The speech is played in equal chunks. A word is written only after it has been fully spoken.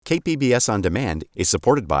KPBS On Demand is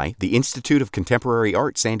supported by the Institute of Contemporary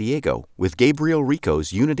Art San Diego with Gabriel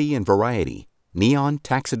Rico's Unity and Variety. Neon,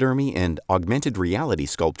 taxidermy, and augmented reality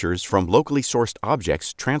sculptures from locally sourced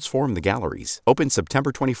objects transform the galleries. Open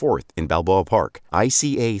September 24th in Balboa Park.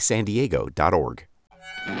 icasandiego.org.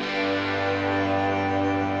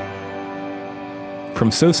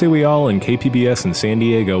 From So Say We All and KPBS in San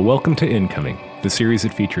Diego, welcome to Incoming, the series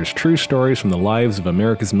that features true stories from the lives of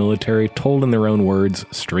America's military told in their own words,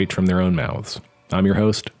 straight from their own mouths. I'm your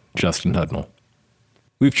host, Justin Hudnall.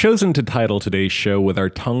 We've chosen to title today's show with our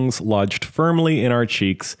tongues lodged firmly in our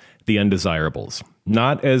cheeks, The Undesirables.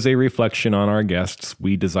 Not as a reflection on our guests,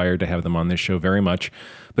 we desire to have them on this show very much,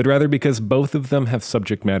 but rather because both of them have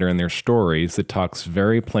subject matter in their stories that talks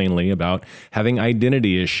very plainly about having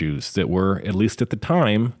identity issues that were, at least at the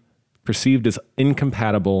time, perceived as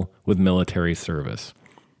incompatible with military service.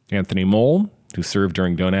 Anthony Mole, who served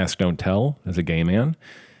during Don't Ask, Don't Tell as a gay man,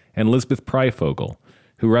 and Elizabeth Pryfogle,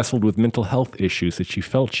 who wrestled with mental health issues that she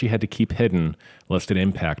felt she had to keep hidden lest it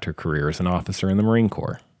impact her career as an officer in the Marine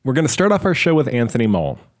Corps. We're going to start off our show with Anthony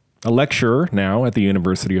Mole, a lecturer now at the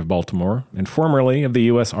University of Baltimore and formerly of the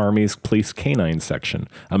U.S. Army's Police Canine Section,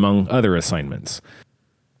 among other assignments.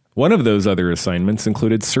 One of those other assignments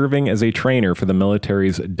included serving as a trainer for the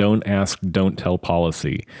military's Don't Ask, Don't Tell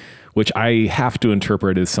policy, which I have to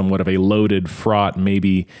interpret as somewhat of a loaded, fraught,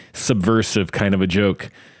 maybe subversive kind of a joke.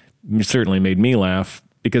 It certainly made me laugh,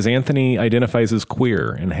 because Anthony identifies as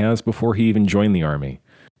queer and has before he even joined the Army.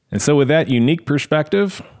 And so with that unique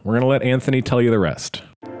perspective, we're going to let Anthony tell you the rest.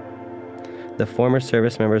 The former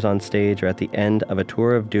service members on stage are at the end of a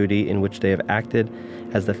tour of duty in which they have acted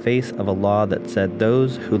as the face of a law that said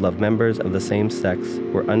those who love members of the same sex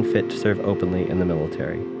were unfit to serve openly in the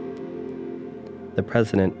military. The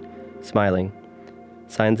president, smiling,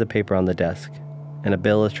 signs a paper on the desk, and a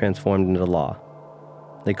bill is transformed into law.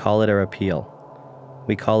 They call it a repeal.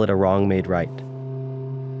 We call it a wrong made right.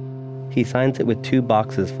 He signs it with 2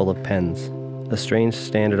 boxes full of pens, a strange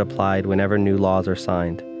standard applied whenever new laws are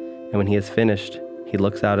signed, and when he is finished, he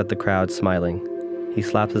looks out at the crowd smiling. He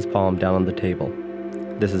slaps his palm down on the table.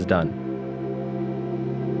 This is done.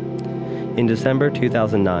 In December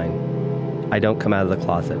 2009, I don't come out of the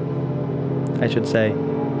closet. I should say,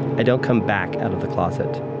 I don't come back out of the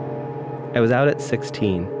closet. I was out at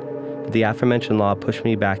 16, but the aforementioned law pushed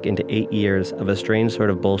me back into 8 years of a strange sort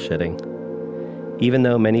of bullshitting. Even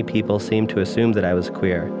though many people seemed to assume that I was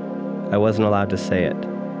queer, I wasn't allowed to say it,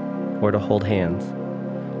 or to hold hands,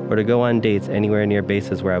 or to go on dates anywhere near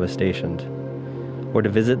bases where I was stationed, or to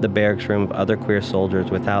visit the barracks room of other queer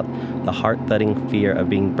soldiers without the heart-thudding fear of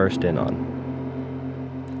being burst in on.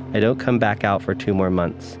 I don't come back out for 2 more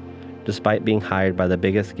months, despite being hired by the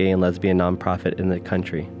biggest gay and lesbian nonprofit in the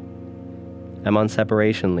country. I'm on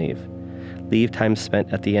separation leave time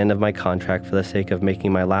spent at the end of my contract for the sake of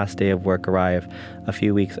making my last day of work arrive a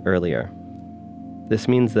few weeks earlier. This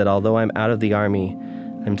means that although I'm out of the Army,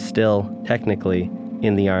 I'm still, technically,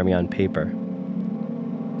 in the Army on paper.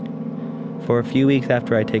 For a few weeks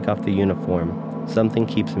after I take off the uniform, something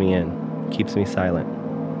keeps me in, keeps me silent.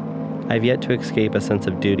 I've yet to escape a sense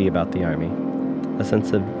of duty about the Army, a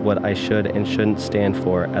sense of what I should and shouldn't stand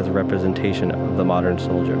for as a representation of the modern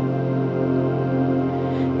soldier.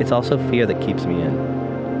 It's also fear that keeps me in.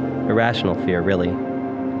 Irrational fear, really.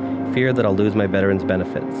 Fear that I'll lose my veterans'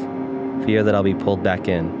 benefits. Fear that I'll be pulled back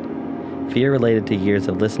in. Fear related to years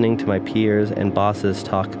of listening to my peers and bosses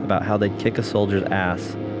talk about how they'd kick a soldier's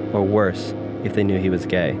ass, or worse, if they knew he was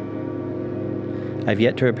gay. I've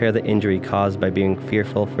yet to repair the injury caused by being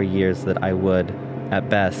fearful for years that I would, at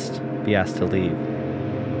best, be asked to leave.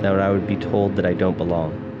 That I would be told that I don't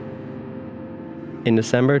belong. In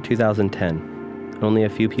December 2010, only a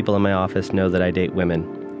few people in my office know that I date women.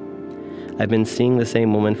 I've been seeing the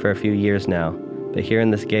same woman for a few years now, but here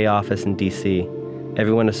in this gay office in D.C.,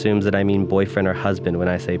 everyone assumes that I mean boyfriend or husband when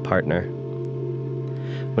I say partner.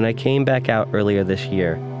 When I came back out earlier this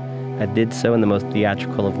year, I did so in the most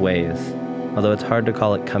theatrical of ways. Although it's hard to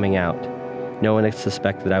call it coming out, no one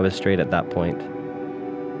suspected I was straight at that point.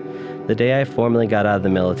 The day I formally got out of the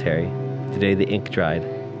military, the day the ink dried,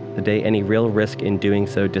 the day any real risk in doing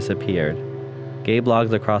so disappeared, gay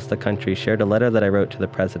blogs across the country shared a letter that I wrote to the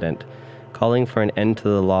president, calling for an end to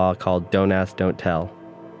the law called Don't Ask, Don't Tell.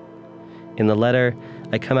 In the letter,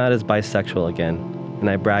 I come out as bisexual again, and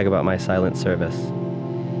I brag about my silent service.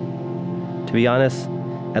 To be honest,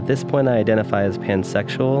 at this point I identify as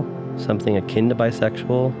pansexual, something akin to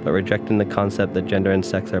bisexual, but rejecting the concept that gender and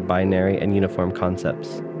sex are binary and uniform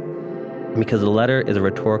concepts. Because the letter is a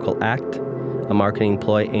rhetorical act, a marketing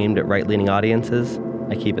ploy aimed at right-leaning audiences,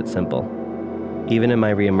 I keep it simple. Even in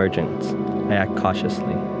my reemergence, I act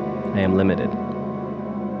cautiously. I am limited.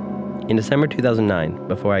 In December 2009,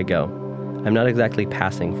 before I go, I'm not exactly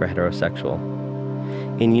passing for heterosexual.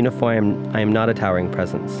 In uniform, I am not a towering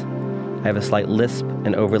presence. I have a slight lisp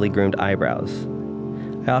and overly groomed eyebrows.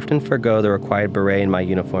 I often forgo the required beret in my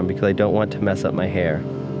uniform because I don't want to mess up my hair.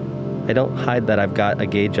 I don't hide that I've got a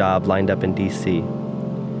gay job lined up in DC.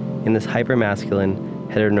 In this hyper-masculine,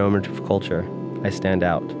 heteronormative culture, I stand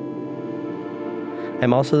out.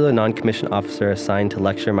 I'm also the non-commissioned officer assigned to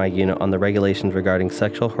lecture my unit on the regulations regarding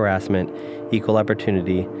sexual harassment, equal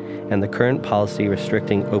opportunity, and the current policy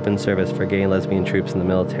restricting open service for gay and lesbian troops in the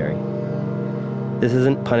military. This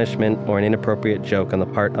isn't punishment or an inappropriate joke on the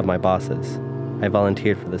part of my bosses. I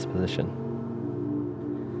volunteered for this position.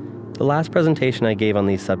 The last presentation I gave on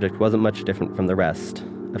these subjects wasn't much different from the rest.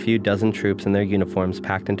 A few dozen troops in their uniforms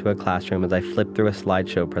packed into a classroom as I flipped through a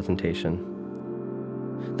slideshow presentation.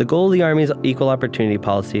 The goal of the Army's equal opportunity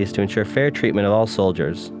policy is to ensure fair treatment of all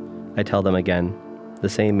soldiers. I tell them again, the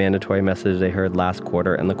same mandatory message they heard last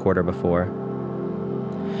quarter and the quarter before.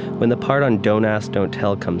 When the part on don't ask, don't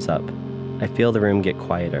tell comes up, I feel the room get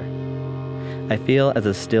quieter. I feel as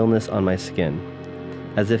a stillness on my skin,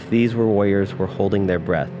 as if these warriors were holding their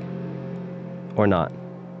breath. Or not.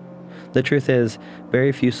 The truth is,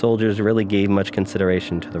 very few soldiers really gave much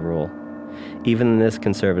consideration to the rule. Even in this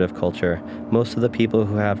conservative culture, most of the people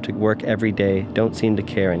who have to work every day don't seem to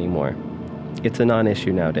care anymore. It's a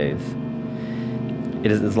non-issue nowadays.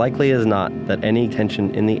 It is as likely as not that any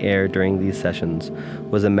tension in the air during these sessions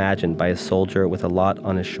was imagined by a soldier with a lot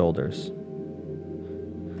on his shoulders.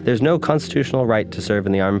 There's no constitutional right to serve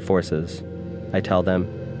in the armed forces, I tell them,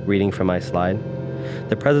 reading from my slide.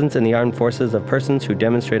 The presence in the armed forces of persons who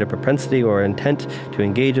demonstrate a propensity or intent to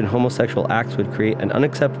engage in homosexual acts would create an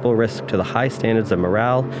unacceptable risk to the high standards of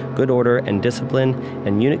morale, good order, and discipline,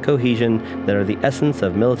 and unit cohesion that are the essence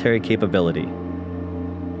of military capability.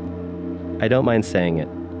 I don't mind saying it.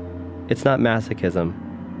 It's not masochism.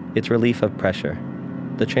 It's relief of pressure.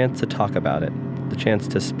 The chance to talk about it. The chance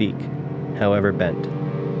to speak, however bent.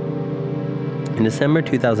 In December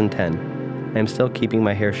 2010, I am still keeping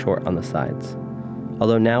my hair short on the sides,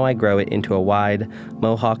 although now I grow it into a wide,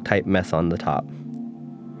 mohawk-type mess on the top.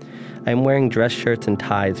 I am wearing dress shirts and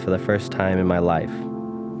ties for the first time in my life.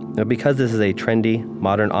 But because this is a trendy,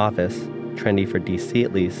 modern office, trendy for DC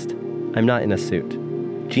at least, I'm not in a suit.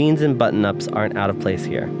 Jeans and button-ups aren't out of place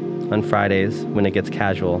here. On Fridays, when it gets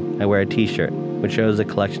casual, I wear a t-shirt, which shows a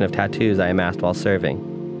collection of tattoos I amassed while serving.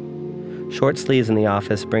 Short sleeves in the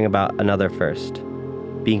office bring about another first,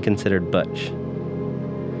 being considered butch.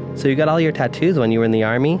 So you got all your tattoos when you were in the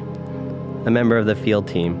Army? A member of the field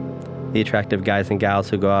team, the attractive guys and gals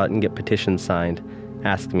who go out and get petitions signed,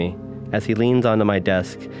 asked me, as he leans onto my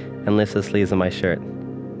desk and lifts the sleeves of my shirt.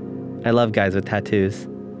 I love guys with tattoos,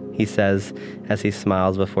 he says as he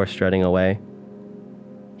smiles before strutting away.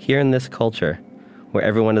 Here in this culture, where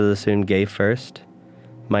everyone is assumed gay first,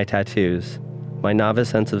 my tattoos, my novice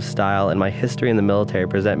sense of style, and my history in the military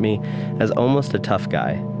present me as almost a tough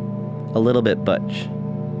guy, a little bit butch,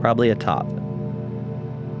 probably a top.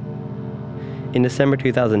 In December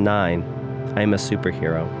 2009, I am a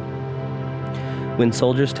superhero. When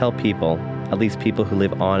soldiers tell people, at least people who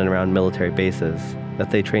live on and around military bases, that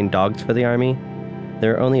they train dogs for the Army,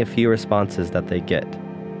 there are only a few responses that they get.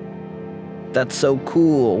 That's so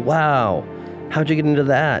cool, wow, how'd you get into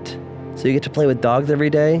that? So you get to play with dogs every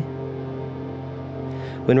day?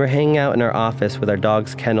 When we're hanging out in our office with our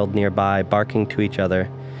dogs kenneled nearby, barking to each other,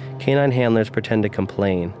 canine handlers pretend to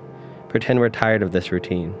complain, pretend we're tired of this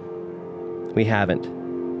routine. We haven't.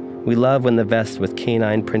 We love when the vest with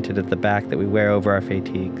canine printed at the back that we wear over our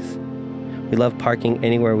fatigues. We love parking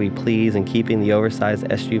anywhere we please and keeping the oversized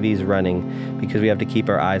SUVs running because we have to keep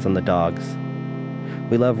our eyes on the dogs.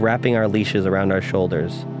 We love wrapping our leashes around our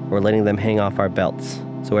shoulders or letting them hang off our belts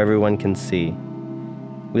so everyone can see.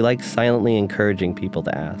 We like silently encouraging people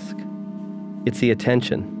to ask. It's the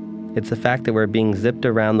attention. It's the fact that we're being zipped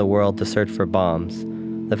around the world to search for bombs.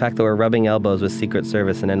 The fact that we're rubbing elbows with Secret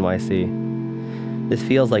Service and NYC. This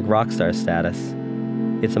feels like rock star status.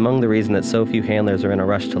 It's among the reasons that so few handlers are in a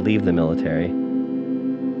rush to leave the military.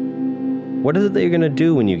 What is it that you're going to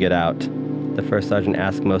do when you get out? The first sergeant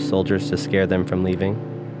asked most soldiers to scare them from leaving.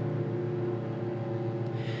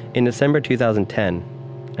 In December 2010,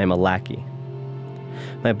 I'm a lackey.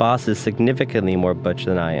 My boss is significantly more butch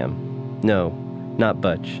than I am. No, not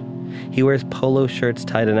butch. He wears polo shirts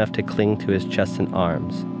tight enough to cling to his chest and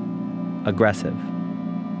arms. Aggressive.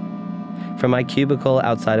 From my cubicle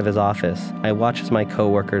outside of his office, I watch as my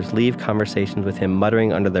coworkers leave conversations with him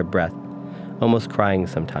muttering under their breath, almost crying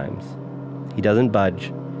sometimes. He doesn't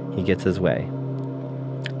budge. He gets his way.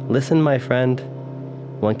 Listen, my friend.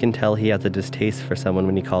 One can tell he has a distaste for someone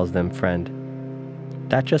when he calls them friend.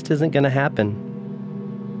 That just isn't going to happen.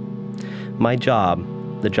 My job,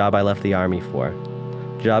 the job I left the Army for,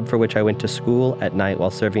 job for which I went to school at night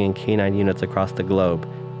while serving in K-9 units across the globe,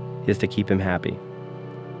 is to keep him happy.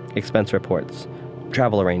 Expense reports,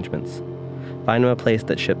 travel arrangements. Find him a place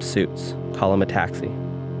that ships suits. Call him a taxi.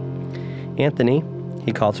 Anthony,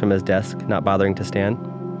 he calls from his desk, not bothering to stand.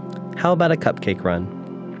 How about a cupcake run?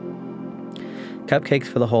 Cupcakes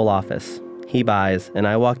for the whole office. He buys, and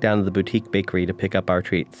I walk down to the boutique bakery to pick up our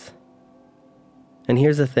treats. And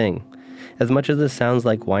here's the thing. As much as this sounds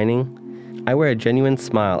like whining, I wear a genuine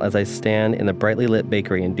smile as I stand in the brightly lit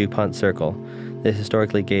bakery in DuPont Circle, the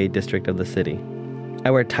historically gay district of the city. I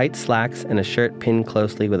wear tight slacks and a shirt pinned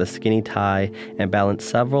closely with a skinny tie and balance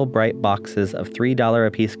several bright boxes of $3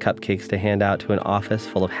 a piece cupcakes to hand out to an office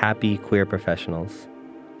full of happy queer professionals.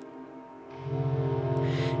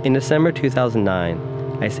 In December 2009,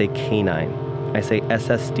 I say K9, I say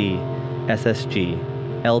SSD, SSG,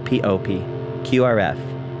 LPOP, QRF.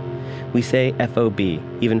 We say FOB,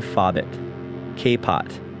 even FOBIT,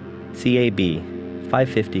 KPOT, CAB,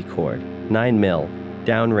 550 cord, 9mm,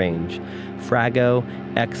 downrange, Frago,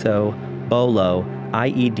 EXO, BOLO,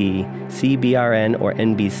 IED, CBRN or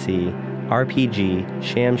NBC, RPG,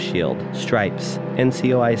 Sham Shield, Stripes,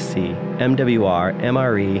 NCOIC, MWR,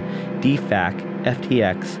 MRE, DFAC,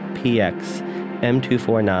 FTX, PX,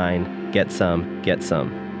 M249, Get Some, Get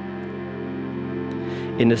Some.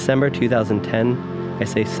 In December 2010, I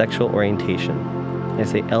say sexual orientation. I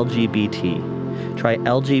say LGBT. Try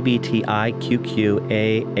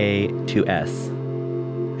LGBTIQQAA2S.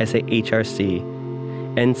 I say HRC,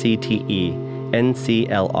 NCTE,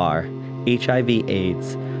 NCLR,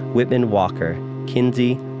 HIV/AIDS, Whitman Walker,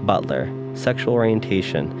 Kinsey, Butler, sexual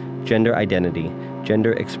orientation, gender identity,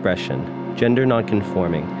 gender expression, gender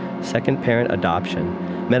nonconforming, second parent adoption,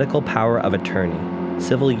 medical power of attorney,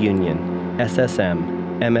 civil union, SSM,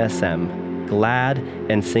 MSM, GLAD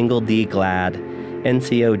and single D GLAD,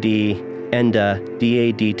 NCOD, ENDA,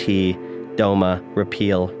 DADT, DOMA,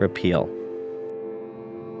 repeal, repeal.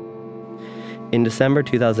 In December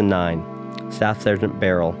 2009, Staff Sergeant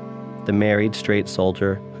Barrel, the married straight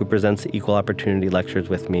soldier who presents the Equal Opportunity Lectures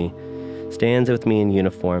with me, stands with me in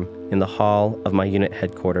uniform in the hall of my unit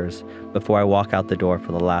headquarters before I walk out the door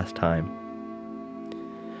for the last time.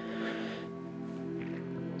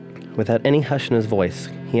 Without any hush in his voice,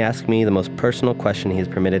 he asks me the most personal question he is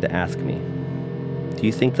permitted to ask me. Do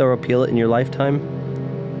you think they'll repeal it in your lifetime?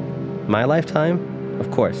 My lifetime? Of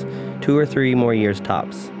course, 2 or 3 more years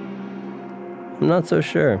tops. I'm not so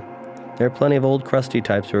sure. There are plenty of old crusty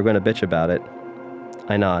types who are going to bitch about it.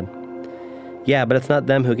 I nod. Yeah, but it's not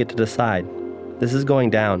them who get to decide. This is going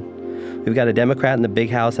down. We've got a Democrat in the big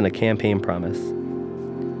house and a campaign promise.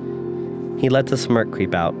 He lets a smirk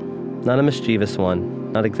creep out. Not a mischievous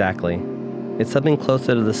one, not exactly. It's something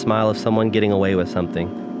closer to the smile of someone getting away with something,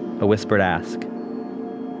 a whispered ask.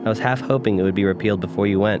 I was half hoping it would be repealed before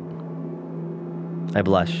you went. I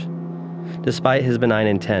blush. Despite his benign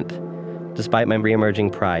intent, despite my re-emerging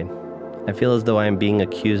pride, I feel as though I am being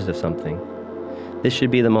accused of something. This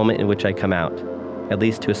should be the moment in which I come out, at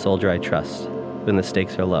least to a soldier I trust, when the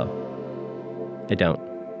stakes are low. I don't.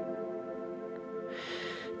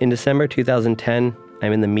 In December 2010,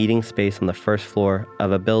 I'm in the meeting space on the first floor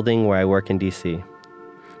of a building where I work in DC.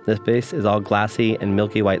 The space is all glassy and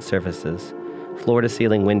milky white surfaces,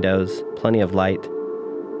 floor-to-ceiling windows, plenty of light.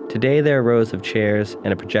 Today there are rows of chairs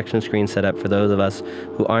and a projection screen set up for those of us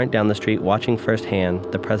who aren't down the street watching firsthand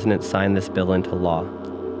the president sign this bill into law.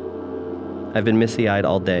 I've been misty-eyed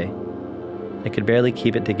all day. I could barely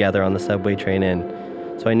keep it together on the subway train in,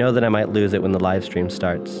 so I know that I might lose it when the live stream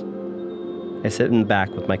starts. I sit in the back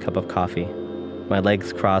with my cup of coffee, my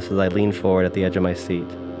legs crossed as I lean forward at the edge of my seat.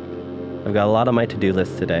 I've got a lot on my to-do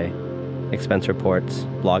list today. Expense reports,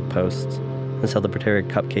 blog posts, and celebratory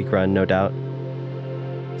cupcake run, no doubt.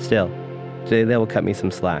 Still, today they will cut me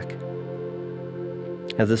some slack.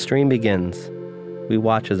 As the stream begins, we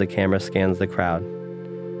watch as the camera scans the crowd.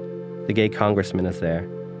 The gay congressman is there.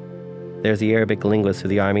 There's the Arabic linguist who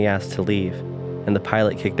the Army asked to leave, and the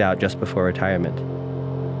pilot kicked out just before retirement.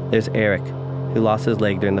 There's Eric, who lost his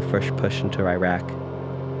leg during the first push into Iraq.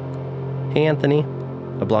 Hey Anthony,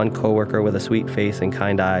 a blonde coworker with a sweet face and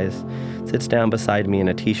kind eyes, sits down beside me in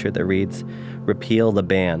a t-shirt that reads, "Repeal the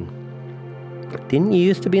ban." Didn't you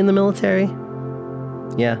used to be in the military?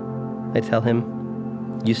 Yeah, I tell him.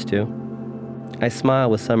 Used to. I smile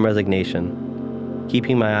with some resignation,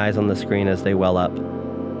 keeping my eyes on the screen as they well up.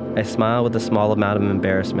 I smile with a small amount of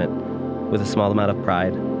embarrassment, with a small amount of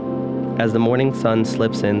pride. As the morning sun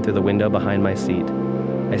slips in through the window behind my seat,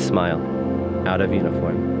 I smile. out of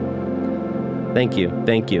uniform. Thank you,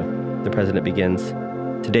 the president begins.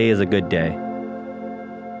 Today is a good day.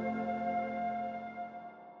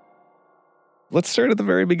 Let's start at the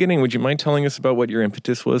very beginning. Would you mind telling us about what your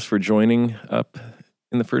impetus was for joining up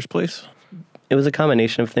in the first place? It was a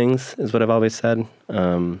combination of things, is what I've always said.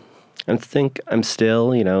 I think I'm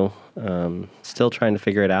still, still trying to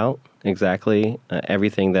figure it out exactly,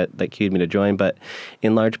 everything that cued me to join. But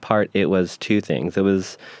in large part, it was two things. It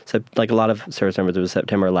was, like a lot of service members, it was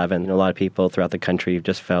September 11th. A lot of people throughout the country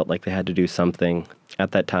just felt like they had to do something.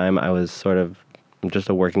 At that time, I was sort of just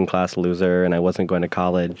a working class loser and I wasn't going to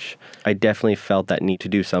college. I definitely felt that need to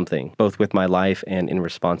do something, both with my life and in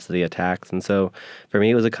response to the attacks. And so for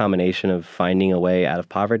me, it was a combination of finding a way out of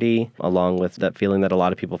poverty, along with that feeling that a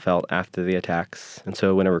lot of people felt after the attacks. And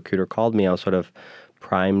so when a recruiter called me, I was sort of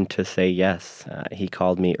primed to say yes. He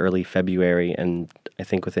called me early February, and I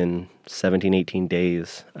think within 17, 18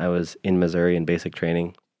 days, I was in Missouri in basic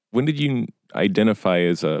training. When did you identify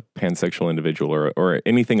as a pansexual individual or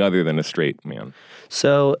anything other than a straight man?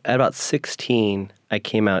 So at about 16, I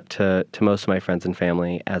came out to most of my friends and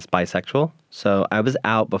family as bisexual. So I was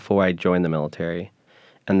out before I joined the military.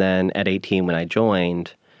 And then at 18, when I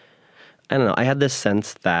joined, I don't know, I had this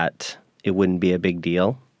sense that it wouldn't be a big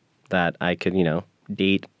deal, that I could,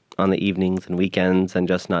 date on the evenings and weekends and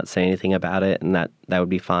just not say anything about it, and that would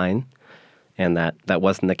be fine. And that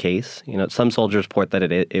wasn't the case. Some soldiers report that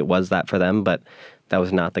it was that for them, but that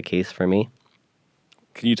was not the case for me.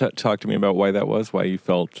 Can you talk to me about why that was? Why you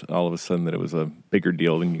felt all of a sudden that it was a bigger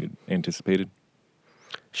deal than you anticipated?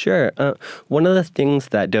 Sure. One of the things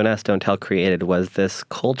that Don't Ask, Don't Tell created was this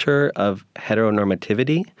culture of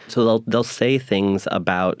heteronormativity. So they'll say things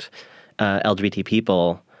about LGBT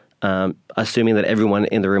people, assuming that everyone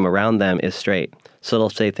in the room around them is straight. So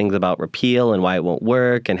they'll say things about repeal and why it won't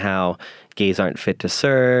work and how gays aren't fit to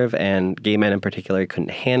serve and gay men in particular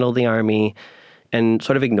couldn't handle the Army, and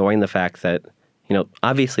sort of ignoring the fact that,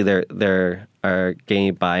 obviously there are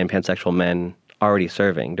gay, bi, and pansexual men already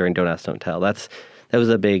serving during Don't Ask, Don't Tell. That was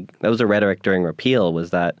a rhetoric during repeal,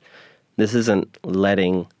 was that this isn't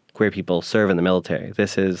letting queer people serve in the military.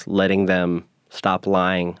 This is letting them stop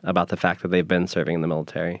lying about the fact that they've been serving in the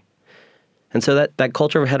military. And so that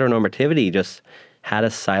culture of heteronormativity just had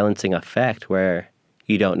a silencing effect where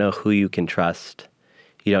you don't know who you can trust.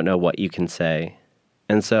 You don't know what you can say.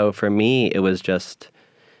 And so for me, it was just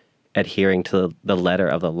adhering to the letter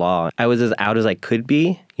of the law. I was as out as I could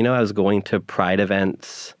be. I was going to pride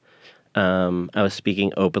events. I was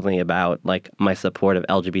speaking openly about my support of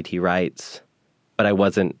LGBT rights, but I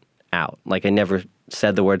wasn't out. I never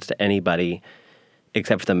said the words to anybody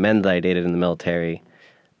except for the men that I dated in the military,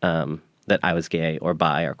 that I was gay or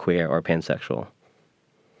bi or queer or pansexual.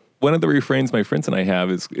 One of the refrains my friends and I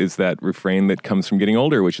have is that refrain that comes from getting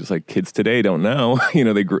older, which is kids today don't know.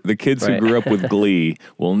 The kids who grew up with Glee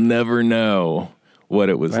will never know what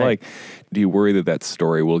it was like. Do you worry that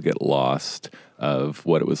story will get lost of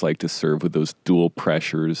what it was like to serve with those dual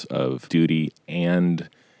pressures of duty and,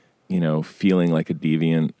 feeling like a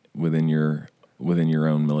deviant within your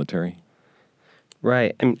own military?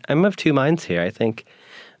 Right. I'm of two minds here. I think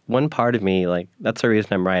one part of me, that's the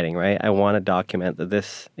reason I'm writing, right? I want to document that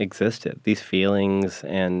this existed. These feelings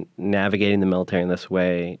and navigating the military in this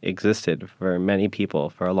way existed for many people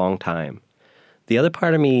for a long time. The other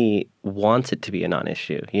part of me wants it to be a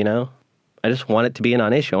non-issue, I just want it to be a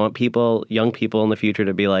non-issue. I want young people in the future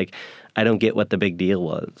to be like, I don't get what the big deal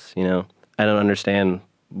was, I don't understand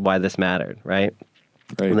why this mattered, right?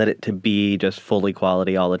 And let it to be just full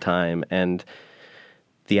equality all the time, and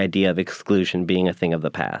the idea of exclusion being a thing of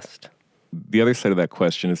the past. The other side of that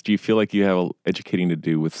question is, do you feel like you have educating to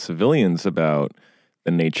do with civilians about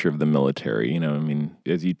the nature of the military?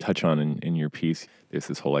 As you touch on in your piece, there's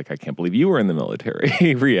this whole I can't believe you were in the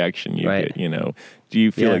military reaction you get, Do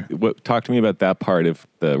you feel talk to me about that part of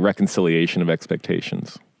the reconciliation of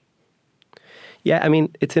expectations? Yeah,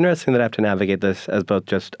 it's interesting that I have to navigate this as both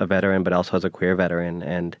just a veteran, but also as a queer veteran.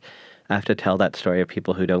 And I have to tell that story of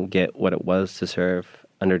people who don't get what it was to serve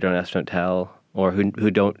under Don't Ask, Don't Tell, or who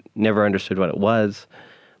never understood what it was.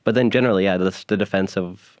 But then generally, the defense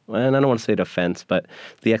of, and I don't want to say defense, but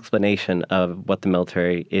the explanation of what the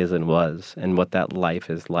military is and was, and what that life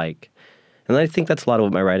is like. And I think that's a lot of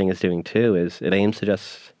what my writing is doing too, is it aims to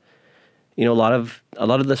just, a lot of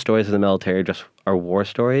the stories of the military just are war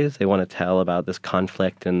stories. They want to tell about this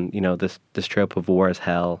conflict and, this trope of war as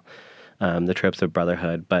hell, the tropes of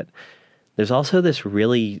brotherhood. But there's also this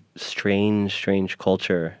really strange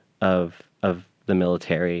culture of the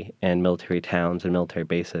military and military towns and military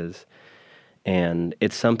bases. And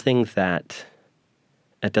it's something that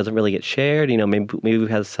it doesn't really get shared. Maybe we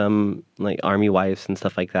have some like army wives and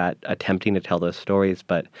stuff like that attempting to tell those stories,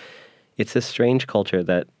 but it's this strange culture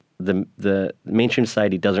that the mainstream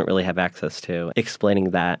society doesn't really have access to,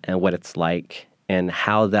 explaining that and what it's like and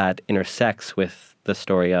how that intersects with the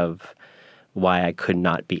story of why I could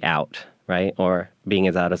not be out, right? Or being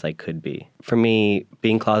as out as I could be. For me,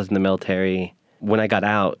 being closeted in the military, when I got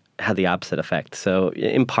out, had the opposite effect. So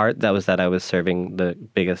in part, that was that I was serving the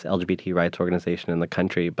biggest LGBT rights organization in the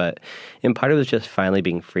country, but in part it was just finally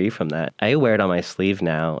being free from that. I wear it on my sleeve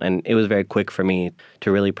now, and it was very quick for me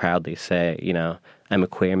to really proudly say, I'm a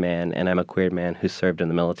queer man, and I'm a queer man who served in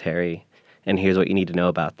the military, and here's what you need to know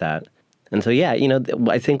about that. And so, yeah,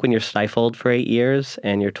 I think when you're stifled for 8 years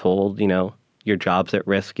and you're told, your job's at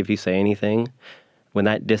risk if you say anything, when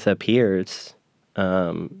that disappears,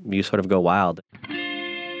 you sort of go wild.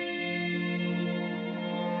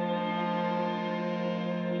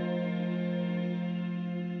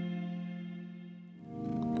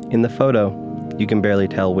 In the photo, you can barely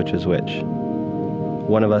tell which is which.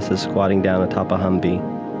 One of us is squatting down atop a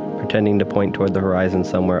Humvee, pretending to point toward the horizon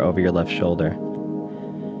somewhere over your left shoulder.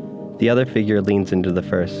 The other figure leans into the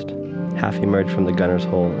first, half emerged from the gunner's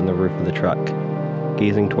hole in the roof of the truck,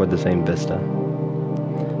 gazing toward the same vista.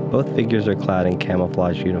 Both figures are clad in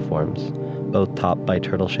camouflage uniforms, both topped by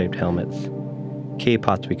turtle-shaped helmets.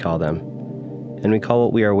 K-pots we call them, and we call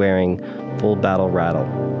what we are wearing full battle rattle.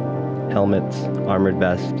 Helmets, armored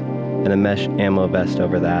vest, and a mesh ammo vest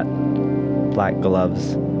over that. Black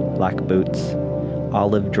gloves, black boots,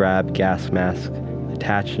 olive drab gas mask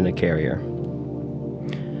attached in a carrier.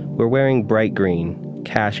 We're wearing bright green,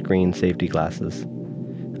 cash green safety glasses.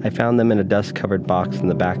 I found them in a dust-covered box in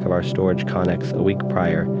the back of our storage Connex a week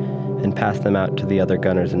prior and passed them out to the other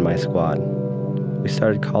gunners in my squad. We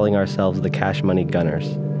started calling ourselves the Cash Money Gunners.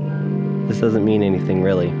 This doesn't mean anything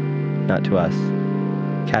really, not to us.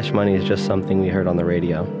 Cash money is just something we heard on the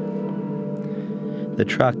radio. The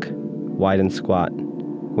truck, wide and squat,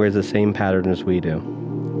 wears the same pattern as we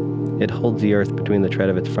do. It holds the earth between the tread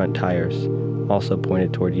of its front tires, also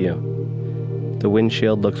pointed toward you. The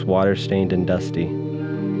windshield looks water-stained and dusty.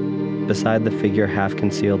 Beside the figure half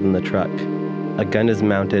concealed in the truck, a gun is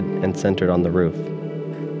mounted and centered on the roof.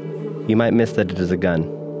 You might miss that it is a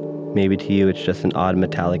gun. Maybe to you it's just an odd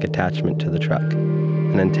metallic attachment to the truck,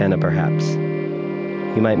 an antenna perhaps.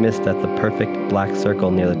 You might miss that the perfect black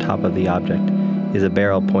circle near the top of the object is a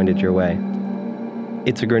barrel pointed your way.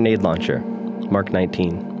 It's a grenade launcher, Mark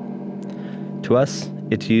 19. To us,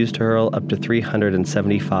 it's used to hurl up to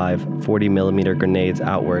 375 40mm grenades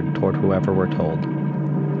outward toward whoever we're told.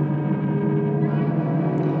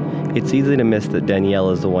 It's easy to miss that Danielle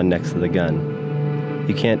is the one next to the gun.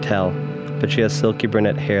 You can't tell, but she has silky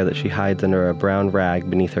brunette hair that she hides under a brown rag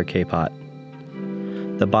beneath her K-pot.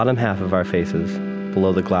 The bottom half of our faces,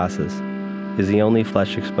 below the glasses, is the only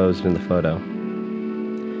flesh exposed in the photo.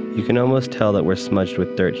 You can almost tell that we're smudged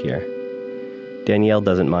with dirt here. Danielle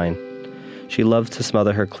doesn't mind. She loves to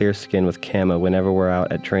smother her clear skin with camo whenever we're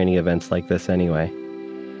out at training events like this anyway.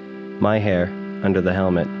 My hair, under the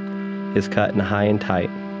helmet, is cut in high and tight,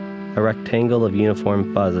 a rectangle of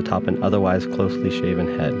uniform fuzz atop an otherwise closely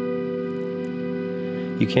shaven head.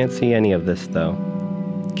 You can't see any of this, though.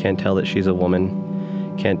 Can't tell that she's a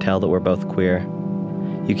woman. Can't tell that we're both queer.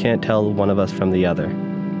 You can't tell one of us from the other.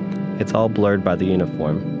 It's all blurred by the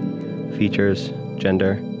uniform. Features,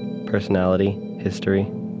 gender, personality, history.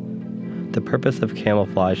 The purpose of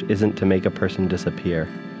camouflage isn't to make a person disappear,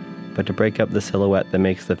 but to break up the silhouette that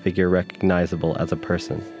makes the figure recognizable as a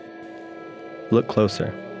person. Look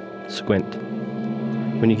closer. Squint.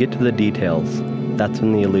 When you get to the details, that's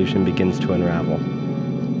when the illusion begins to unravel.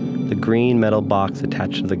 The green metal box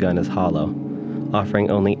attached to the gun is hollow, offering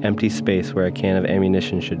only empty space where a can of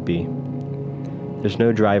ammunition should be. There's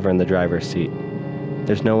no driver in the driver's seat.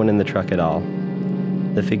 There's no one in the truck at all.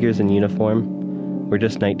 The figures in uniform were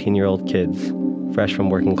just 19-year-old kids, fresh from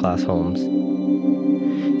working-class homes.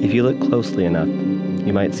 If you look closely enough,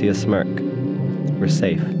 you might see a smirk. We're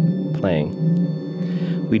safe, playing.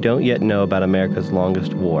 We don't yet know about America's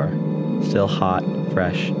longest war, still hot,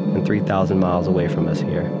 fresh, and 3,000 miles away from us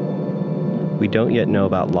here. We don't yet know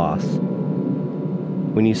about loss.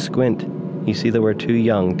 When you squint, you see that we're too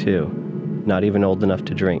young, too, not even old enough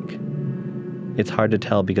to drink. It's hard to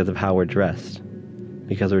tell because of how we're dressed,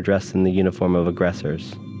 because we're dressed in the uniform of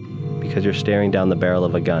aggressors, because you're staring down the barrel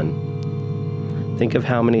of a gun. Think of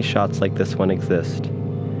how many shots like this one exist.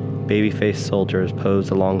 Baby-faced soldiers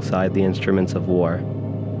posed alongside the instruments of war.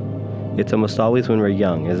 It's almost always when we're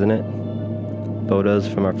young, isn't it? Photos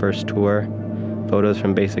from our first tour, photos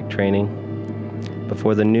from basic training,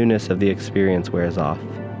 before the newness of the experience wears off.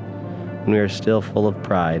 when we are still full of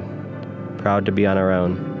pride, proud to be on our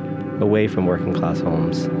own, away from working-class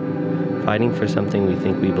homes, fighting for something we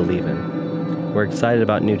think we believe in. We're excited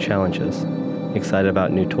about new challenges, excited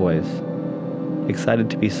about new toys, excited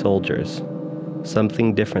to be soldiers,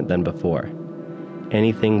 something different than before.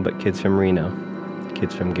 Anything but kids from Reno,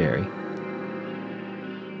 kids from Gary.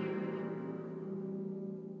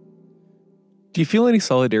 Do you feel any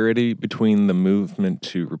solidarity between the movement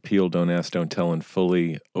to repeal Don't Ask, Don't Tell and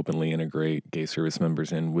fully, openly integrate gay service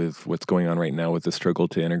members in with what's going on right now with the struggle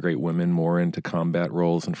to integrate women more into combat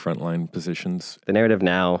roles and frontline positions? The narrative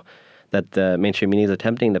now that the mainstream media is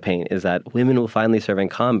attempting to paint is that women will finally serve in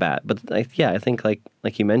combat. But I think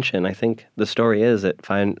like you mentioned, I think the story is that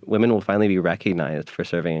women will finally be recognized for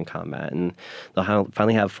serving in combat, and they'll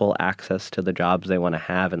finally have full access to the jobs they want to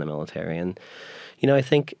have in the military. And I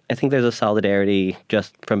think there's a solidarity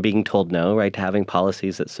just from being told no, right, to having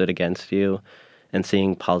policies that stood against you and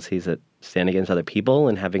seeing policies that stand against other people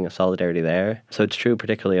and having a solidarity there. So it's true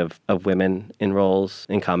particularly of women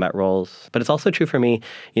in combat roles. But it's also true for me.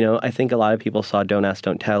 I think a lot of people saw Don't Ask,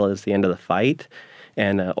 Don't Tell as the end of the fight.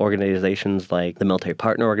 And organizations like the Military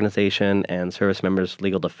Partner Organization and Service Members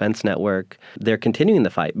Legal Defense Network, they're continuing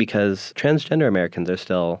the fight because transgender Americans are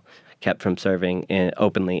still kept from serving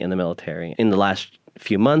openly in the military. In the last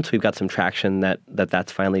few months, we've got some traction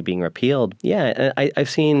that's finally being repealed. Yeah, I've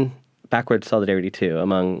seen backward solidarity too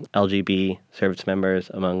among LGB service members,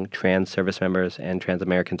 among trans service members and trans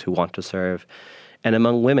Americans who want to serve, and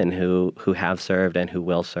among women who have served and who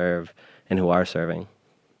will serve and who are serving.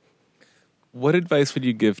 What advice would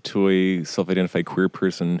you give to a self-identified queer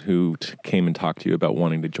person who came and talked to you about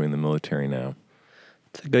wanting to join the military now?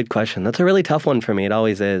 It's a good question. That's a really tough one for me. It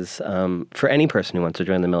always is. For any person who wants to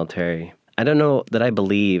join the military, I don't know that I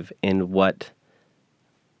believe in what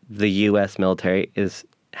the U.S. military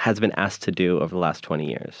has been asked to do over the last 20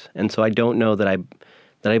 years. And so I don't know that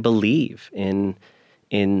I believe in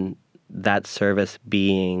that service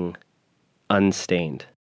being unstained.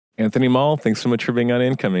 Anthony Mall, thanks so much for being on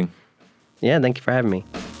Incoming. Yeah, thank you for having me.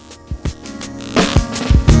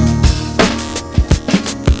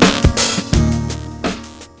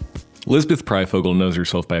 Lisbeth Pryfogle knows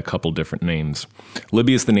herself by a couple different names.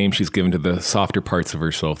 Libby is the name she's given to the softer parts of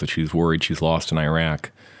herself that she's worried she's lost in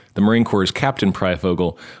Iraq. The Marine Corps' Captain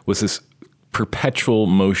Pryfogle was this perpetual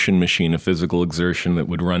motion machine of physical exertion that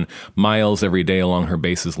would run miles every day along her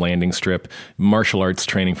base's landing strip, martial arts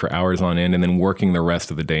training for hours on end, and then working the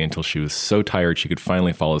rest of the day until she was so tired she could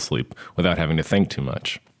finally fall asleep without having to think too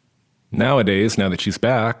much. Nowadays, now that she's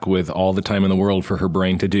back with all the time in the world for her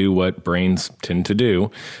brain to do what brains tend to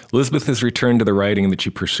do, Lisbeth has returned to the writing that she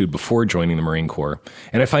pursued before joining the Marine Corps.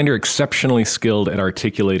 And I find her exceptionally skilled at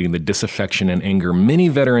articulating the disaffection and anger many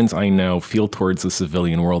veterans I know feel towards the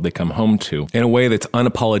civilian world they come home to, in a way that's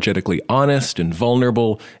unapologetically honest and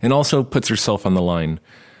vulnerable, and also puts herself on the line.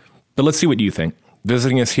 But let's see what you think.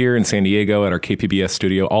 Visiting us here in San Diego at our KPBS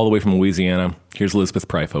studio, all the way from Louisiana, here's Lisbeth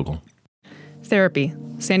Pryfogle. Therapy,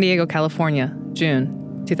 San Diego, California,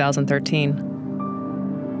 June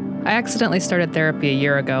 2013. I accidentally started therapy a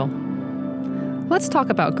year ago. Let's talk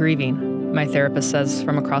about grieving, my therapist says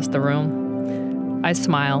from across the room. I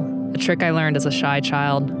smile, a trick I learned as a shy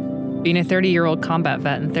child. Being a 30-year-old combat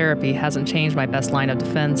vet in therapy hasn't changed my best line of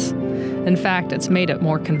defense. In fact, it's made it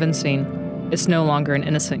more convincing. It's no longer an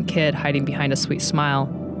innocent kid hiding behind a sweet smile,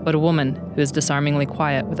 but a woman who is disarmingly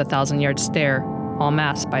quiet with a 1,000-yard stare, all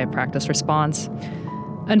masked by a practiced response.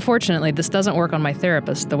 Unfortunately, this doesn't work on my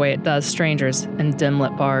therapist the way it does strangers in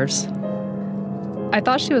dim-lit bars. I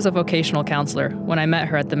thought she was a vocational counselor when I met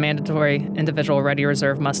her at the mandatory individual Ready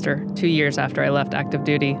Reserve muster 2 years after I left active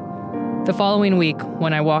duty. The following week,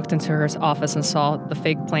 when I walked into her office and saw the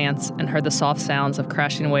fake plants and heard the soft sounds of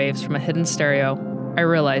crashing waves from a hidden stereo, I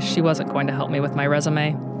realized she wasn't going to help me with my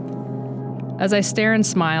resume. As I stare and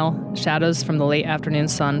smile, shadows from the late afternoon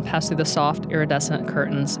sun pass through the soft, iridescent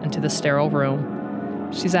curtains into the sterile room.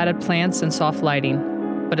 She's added plants and soft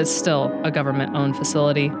lighting, but it's still a government-owned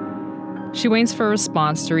facility. She waits for a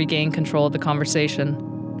response to regain control of the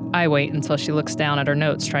conversation. I wait until she looks down at her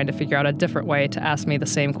notes, trying to figure out a different way to ask me the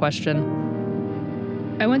same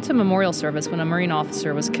question. I went to memorial service when a Marine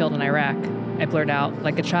officer was killed in Iraq, I blurt out,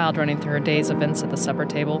 like a child running through her day's events at the supper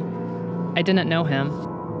table. I didn't know him.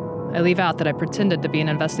 I leave out that I pretended to be an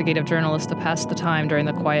investigative journalist to pass the time during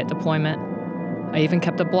the quiet deployment. I even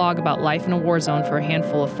kept a blog about life in a war zone for a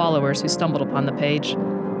handful of followers who stumbled upon the page.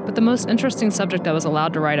 But the most interesting subject I was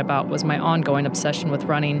allowed to write about was my ongoing obsession with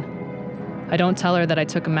running. I don't tell her that I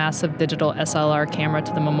took a massive digital SLR camera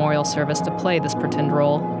to the memorial service to play this pretend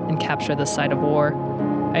role and capture this side of war.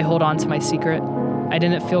 I hold on to my secret. I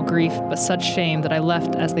didn't feel grief, but such shame that I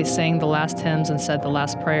left as they sang the last hymns and said the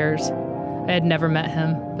last prayers. I had never met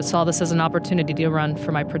him, but saw this as an opportunity to run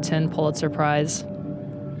for my pretend Pulitzer Prize.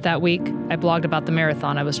 That week, I blogged about the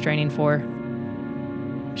marathon I was training for.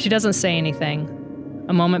 She doesn't say anything.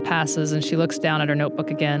 A moment passes and she looks down at her notebook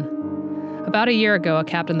again. About a year ago, a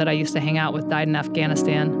captain that I used to hang out with died in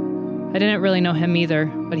Afghanistan. I didn't really know him either,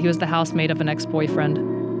 but he was the housemate of an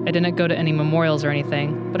ex-boyfriend. I didn't go to any memorials or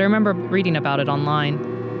anything, but I remember reading about it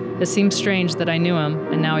online. It seems strange that I knew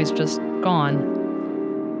him, and now he's just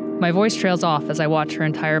gone. My voice trails off as I watch her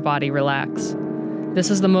entire body relax. This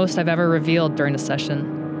is the most I've ever revealed during a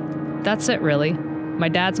session. That's it, really. My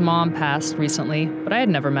dad's mom passed recently, but I had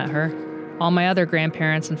never met her. All my other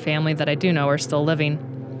grandparents and family that I do know are still living.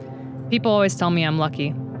 People always tell me I'm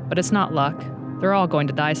lucky, but it's not luck. They're all going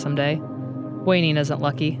to die someday. Waiting isn't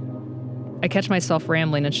lucky. I catch myself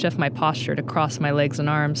rambling and shift my posture to cross my legs and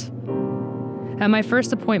arms. At my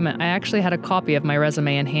first appointment, I actually had a copy of my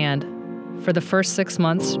resume in hand. For the first 6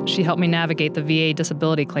 months, she helped me navigate the VA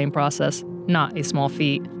disability claim process, not a small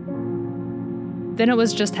feat. Then it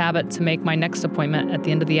was just habit to make my next appointment at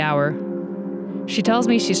the end of the hour. She tells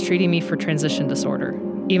me she's treating me for transition disorder,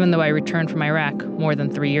 even though I returned from Iraq more than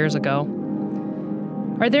 3 years ago.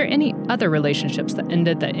 Are there any other relationships that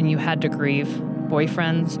ended and you had to grieve?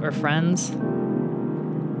 Boyfriends or friends?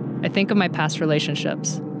 I think of my past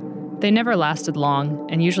relationships. They never lasted long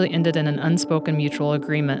and usually ended in an unspoken mutual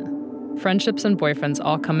agreement. Friendships and boyfriends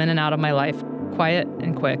all come in and out of my life, quiet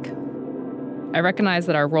and quick. I recognize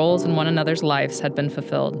that our roles in one another's lives had been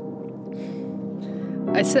fulfilled.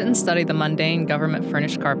 I sit and study the mundane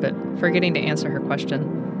government-furnished carpet, forgetting to answer her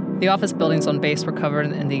question. The office buildings on base were covered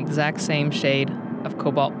in the exact same shade of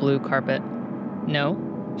cobalt blue carpet.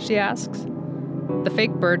 No? She asks. The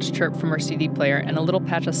fake birds chirp from her CD player, and a little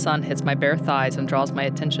patch of sun hits my bare thighs and draws my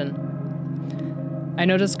attention. I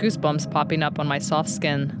notice goosebumps popping up on my soft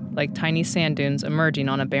skin, like tiny sand dunes emerging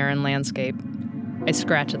on a barren landscape. I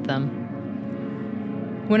scratch at them.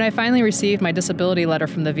 When I finally received my disability letter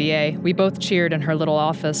from the VA, we both cheered in her little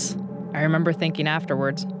office. I remember thinking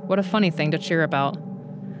afterwards, what a funny thing to cheer about.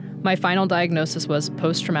 My final diagnosis was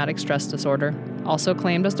post-traumatic stress disorder, also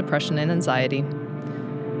claimed as depression and anxiety.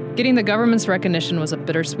 Getting the government's recognition was a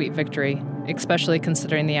bittersweet victory, especially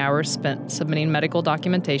considering the hours spent submitting medical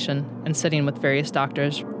documentation and sitting with various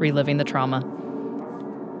doctors, reliving the trauma.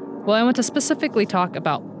 Well, I want to specifically talk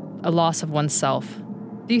about a loss of oneself.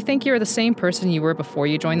 Do you think you're the same person you were before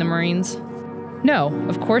you joined the Marines? No,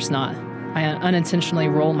 of course not. I unintentionally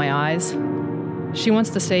roll my eyes. She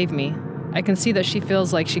wants to save me. I can see that she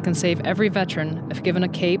feels like she can save every veteran if given a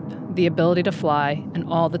cape, the ability to fly, and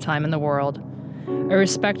all the time in the world. I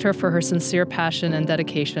respect her for her sincere passion and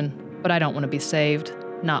dedication, but I don't want to be saved.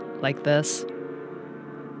 Not like this.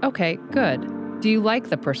 Okay, good. Do you like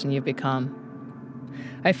the person you've become?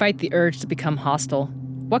 I fight the urge to become hostile.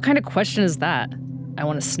 What kind of question is that? I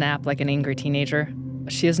want to snap like an angry teenager,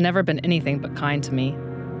 but she has never been anything but kind to me.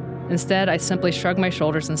 Instead, I simply shrug my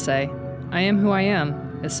shoulders and say, I am who I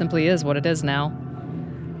am. It simply is what it is now.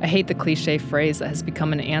 I hate the cliche phrase that has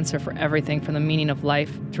become an answer for everything from the meaning of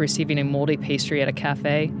life to receiving a moldy pastry at a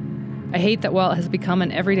cafe. I hate that while it has become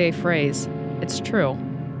an everyday phrase, it's true.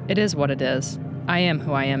 It is what it is. I am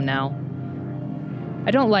who I am now.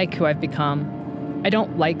 I don't like who I've become. I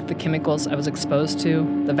don't like the chemicals I was exposed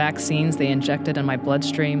to, the vaccines they injected in my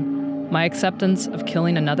bloodstream, my acceptance of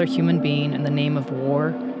killing another human being in the name of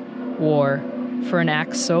war. War. For an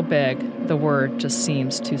act so big, the word just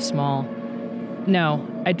seems too small. No,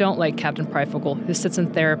 I don't like Captain Pryfogle, who sits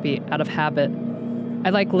in therapy out of habit. I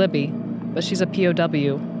like Libby, but she's a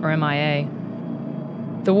POW, or MIA.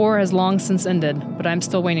 The war has long since ended, but I'm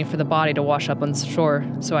still waiting for the body to wash up on shore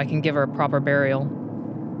so I can give her a proper burial.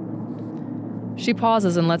 She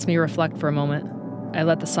pauses and lets me reflect for a moment. I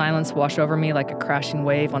let the silence wash over me like a crashing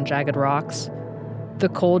wave on jagged rocks. The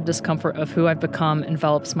cold discomfort of who I've become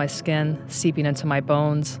envelops my skin, seeping into my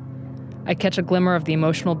bones. I catch a glimmer of the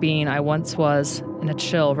emotional being I once was, and a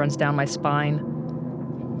chill runs down my spine.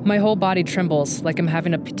 My whole body trembles like I'm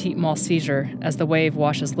having a petit mal seizure as the wave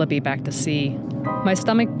washes Libby back to sea. My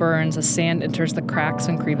stomach burns as sand enters the cracks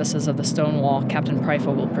and crevices of the stone wall Captain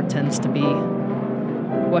Pryfogle pretends to be.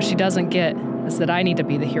 What she doesn't get is that I need to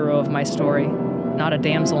be the hero of my story, not a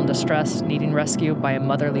damsel in distress needing rescue by a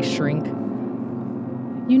motherly shrink.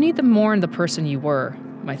 You need to mourn the person you were,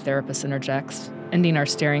 my therapist interjects, ending our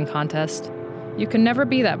staring contest. You can never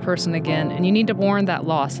be that person again, and you need to mourn that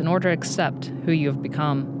loss in order to accept who you have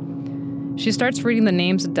become. She starts reading the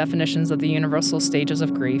names and definitions of the universal stages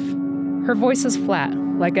of grief. Her voice is flat,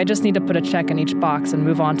 like I just need to put a check in each box and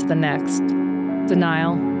move on to the next.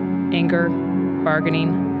 Denial, anger,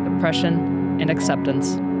 bargaining, depression, and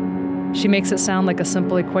acceptance. She makes it sound like a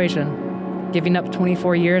simple equation. Giving up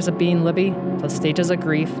 24 years of being Libby plus stages of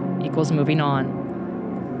grief equals moving on.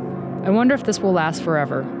 I wonder if this will last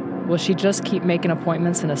forever. Will she just keep making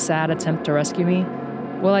appointments in a sad attempt to rescue me?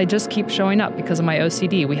 Will I just keep showing up because of my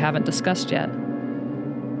OCD we haven't discussed yet?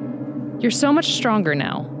 You're so much stronger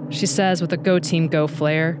now, she says with a Go Team Go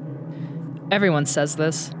flair. Everyone says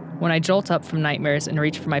this. When I jolt up from nightmares and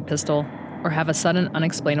reach for my pistol, or have a sudden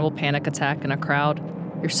unexplainable panic attack in a crowd,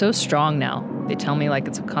 you're so strong now, they tell me like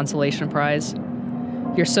it's a consolation prize.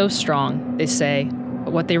 You're so strong, they say,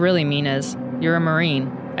 but what they really mean is, you're a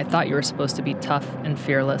Marine. I thought you were supposed to be tough and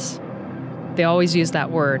fearless. They always use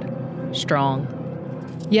that word, strong.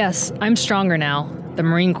 Yes, I'm stronger now. The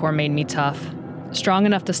Marine Corps made me tough. Strong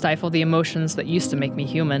enough to stifle the emotions that used to make me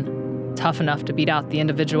human. Tough enough to beat out the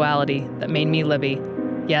individuality that made me Libby.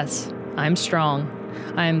 Yes, I'm strong.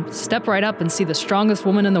 I'm step right up and see the strongest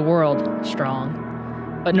woman in the world,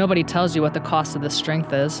 strong. But nobody tells you what the cost of this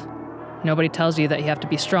strength is. Nobody tells you that you have to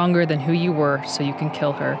be stronger than who you were so you can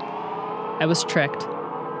kill her. I was tricked.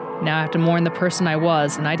 Now I have to mourn the person I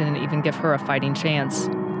was, and I didn't even give her a fighting chance.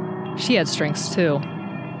 She had strengths too.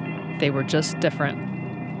 They were just different.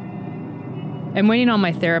 I'm waiting on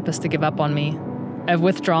my therapist to give up on me. I've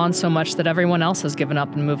withdrawn so much that everyone else has given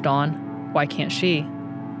up and moved on. Why can't she?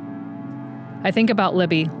 I think about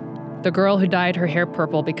Libby, the girl who dyed her hair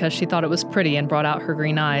purple because she thought it was pretty and brought out her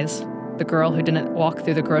green eyes. The girl who didn't walk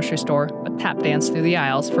through the grocery store but tap danced through the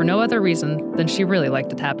aisles for no other reason than she really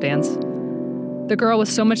liked to tap dance. The girl with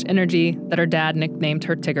so much energy that her dad nicknamed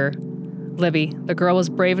her Tigger. Libby, the girl was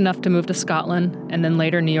brave enough to move to Scotland and then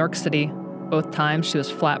later New York City. Both times she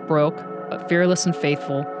was flat broke, but fearless and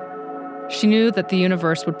faithful. She knew that the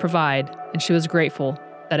universe would provide, and she was grateful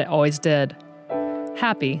that it always did.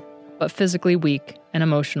 Happy, but physically weak and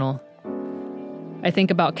emotional. I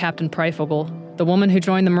think about Captain Pryfogle, the woman who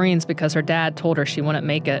joined the Marines because her dad told her she wouldn't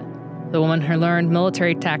make it. The woman who learned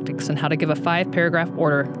military tactics and how to give a 5-paragraph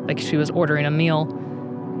order like she was ordering a meal.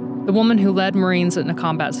 The woman who led Marines in a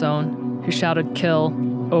combat zone, who shouted kill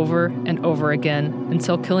over and over again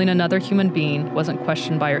until killing another human being wasn't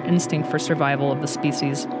questioned by her instinct for survival of the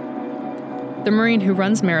species. The Marine who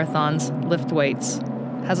runs marathons, lifts weights,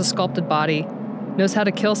 has a sculpted body, knows how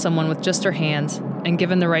to kill someone with just her hands, and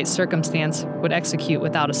given the right circumstance, would execute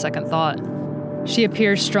without a second thought. She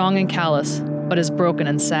appears strong and callous, but is broken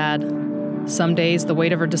and sad. Some days, the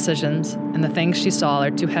weight of her decisions and the things she saw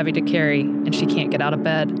are too heavy to carry, and she can't get out of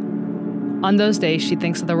bed. On those days, she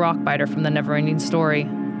thinks of the rockbiter from the never-ending story.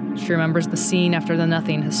 She remembers the scene after the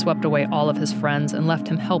Nothing has swept away all of his friends and left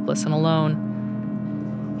him helpless and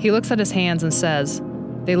alone. He looks at his hands and says,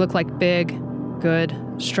 "They look like big, good,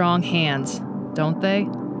 strong hands, don't they?"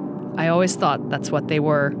 I always thought that's what they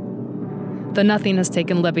were. The Nothing has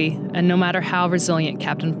taken Libby, and no matter how resilient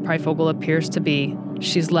Captain Pryfogle appears to be,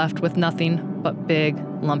 she's left with nothing but big,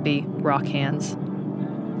 lumpy rock hands.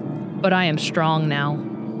 But I am strong now.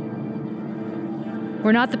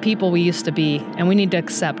 We're not the people we used to be, and we need to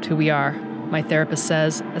accept who we are, my therapist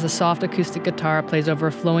says, as a soft acoustic guitar plays over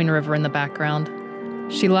a flowing river in the background.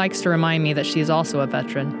 She likes to remind me that she is also a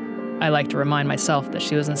veteran. I like to remind myself that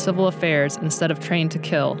she was in civil affairs instead of trained to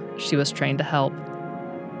kill, she was trained to help.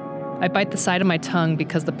 I bite the side of my tongue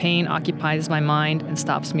because the pain occupies my mind and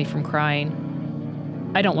stops me from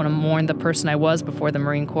crying. I don't want to mourn the person I was before the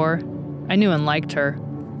Marine Corps. I knew and liked her.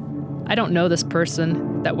 I don't know this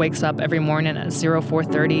person that wakes up every morning at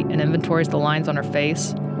 04:30 and inventories the lines on her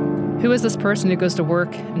face. Who is this person who goes to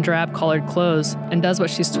work in drab-collared clothes and does what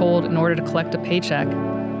she's told in order to collect a paycheck?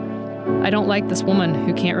 I don't like this woman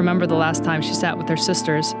who can't remember the last time she sat with her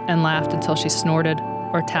sisters and laughed until she snorted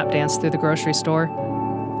or tap danced through the grocery store.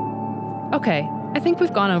 Okay, I think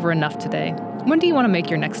we've gone over enough today. When do you want to make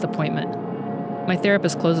your next appointment? My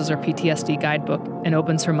therapist closes her PTSD guidebook and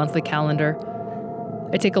opens her monthly calendar.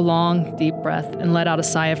 I take a long, deep breath and let out a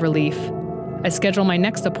sigh of relief. I schedule my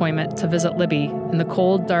next appointment to visit Libby in the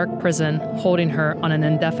cold, dark prison, holding her on an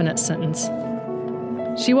indefinite sentence.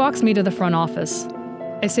 She walks me to the front office.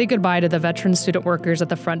 I say goodbye to the veteran student workers at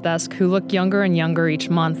the front desk who look younger and younger each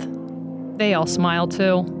month. They all smile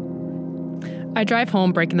too. I drive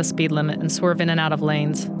home breaking the speed limit and swerve in and out of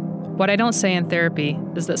lanes. What I don't say in therapy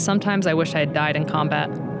is that sometimes I wish I had died in combat.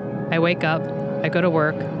 I wake up, I go to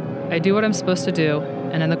work, I do what I'm supposed to do,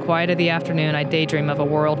 and in the quiet of the afternoon I daydream of a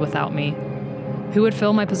world without me. Who would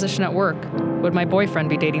fill my position at work? Would my boyfriend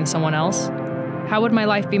be dating someone else? How would my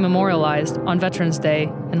life be memorialized on Veterans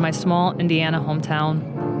Day in my small Indiana hometown?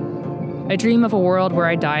 I dream of a world where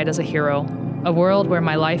I died as a hero, a world where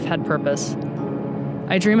my life had purpose.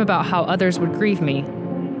 I dream about how others would grieve me,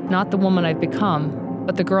 Not the woman I've become,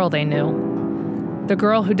 but the girl they knew. The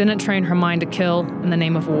girl who didn't train her mind to kill in the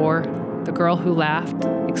name of war. The girl who laughed,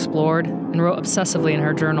 explored, and wrote obsessively in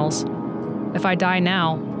her journals. If I die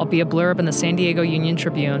now, I'll be a blurb in the San Diego Union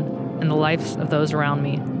Tribune and the lives of those around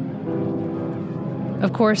me.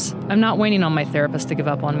 Of course, I'm not waiting on my therapist to give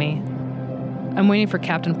up on me. I'm waiting for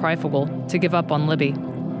Captain Pryfogle to give up on Libby.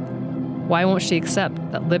 Why won't she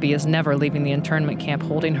accept that Libby is never leaving the internment camp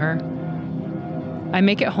holding her? I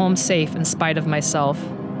make it home safe in spite of myself.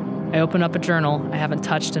 I open up a journal I haven't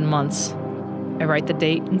touched in months. I write the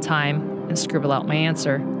date and time and scribble out my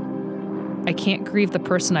answer. I can't grieve the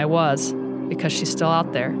person I was because she's still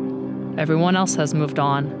out there. Everyone else has moved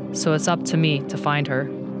on, so it's up to me to find her.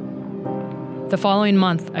 The following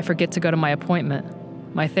month, I forget to go to my appointment.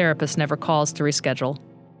 My therapist never calls to reschedule.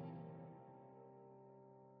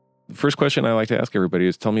 The first question I like to ask everybody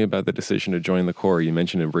is, tell me about the decision to join the Corps. You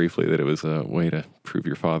mentioned it briefly that it was a way to prove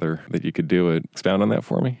your father that you could do it. Expound on that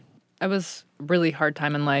for me. It was a really hard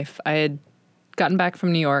time in life. I had gotten back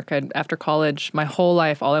from New York. After college, my whole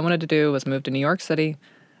life, all I wanted to do was move to New York City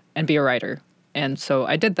and be a writer. And so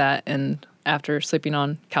I did that. And after sleeping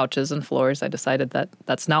on couches and floors, I decided that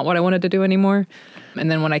that's not what I wanted to do anymore. And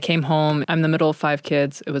then when I came home, I'm the middle of 5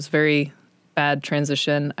 kids. It was very bad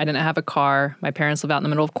transition. I didn't have a car. My parents live out in the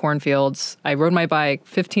middle of cornfields. I rode my bike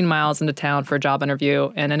 15 miles into town for a job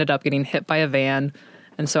interview and ended up getting hit by a van.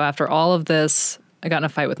 And so after all of this, I got in a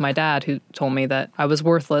fight with my dad, who told me that I was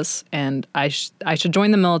worthless and I should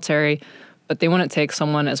join the military, but they wouldn't take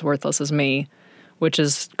someone as worthless as me, which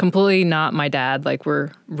is completely not my dad. Like,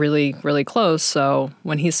 we're really, really close. So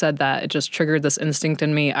when he said that, it just triggered this instinct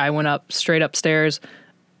in me. I went up straight upstairs,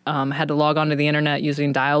 had to log onto the internet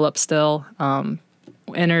using dial-up still,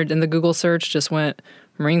 entered in the Google search, just went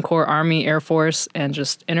Marine Corps, Army, Air Force, and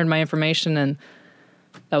just entered my information. And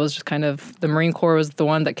that was just kind of, the Marine Corps was the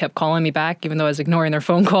one that kept calling me back, even though I was ignoring their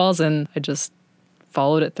phone calls, and I just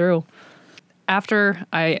followed it through. After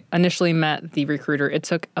I initially met the recruiter, it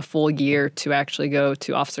took a full year to actually go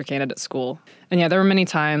to officer candidate school. And yeah, there were many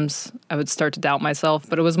times I would start to doubt myself,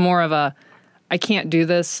 but it was more of a, I can't do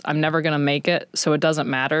this, I'm never going to make it, so it doesn't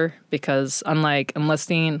matter, because unlike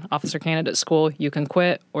enlisting officer candidate school, you can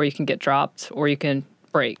quit or you can get dropped or you can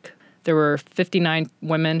break. There were 59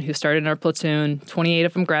 women who started in our platoon, 28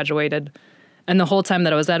 of them graduated. And the whole time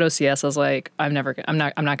that I was at OCS, I was like, I'm not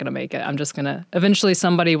going to make it. I'm just going to, eventually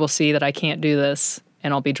somebody will see that I can't do this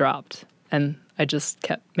and I'll be dropped. And I just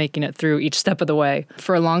kept making it through each step of the way.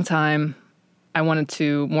 For a long time, I wanted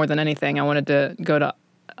to, more than anything, I wanted to go to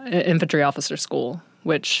infantry officer school,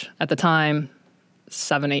 which at the time,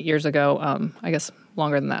 7-8 years ago, I guess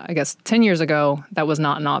longer than that, I guess 10 years ago, that was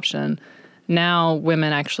not an option. Now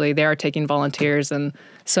women actually, they are taking volunteers. And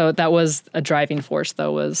so that was a driving force,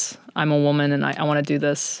 though, was I'm a woman and I want to do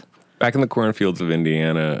this. Back in the cornfields of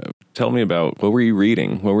Indiana, tell me about, what were you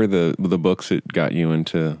reading? What were the books that got you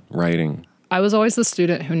into writing? I was always the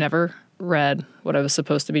student who never read what I was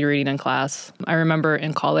supposed to be reading in class. I remember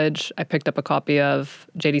in college, I picked up a copy of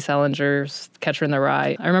J.D. Salinger's Catcher in the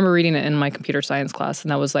Rye. I remember reading it in my computer science class,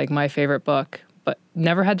 and that was like my favorite book, but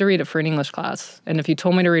never had to read it for an English class. And if you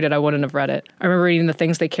told me to read it, I wouldn't have read it. I remember reading The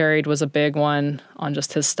Things They Carried was a big one on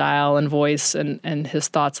just his style and voice and his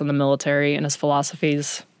thoughts on the military and his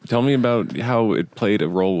philosophies. Tell me about how it played a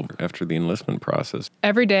role after the enlistment process.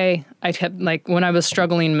 Every day, I kept, like, when I was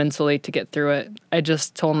struggling mentally to get through it, I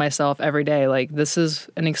just told myself every day, like, this is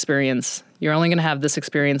an experience. You're only going to have this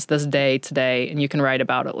experience this day, today, and you can write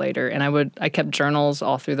about it later. And I kept journals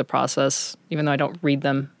all through the process, even though I don't read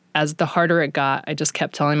them. As the harder it got, I just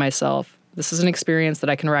kept telling myself, this is an experience that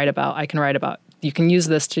I can write about. You can use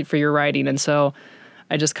this for your writing. And so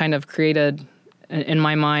I just kind of created, in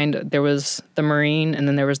my mind, there was the Marine and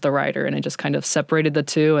then there was the writer, and I just kind of separated the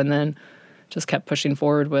two and then just kept pushing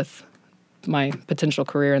forward with my potential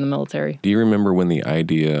career in the military. Do you remember when the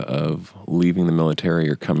idea of leaving the military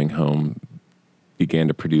or coming home began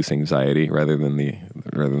to produce anxiety rather than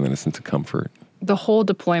a sense of comfort? The whole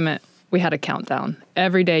deployment, we had a countdown.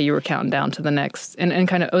 Every day you were counting down to the next. And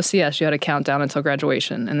kind of OCS, you had a countdown until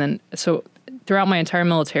graduation. And then, so throughout my entire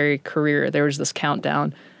military career, there was this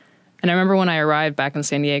countdown. And I remember when I arrived back in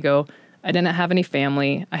San Diego, I didn't have any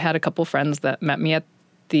family. I had a couple friends that met me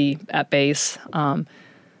at base.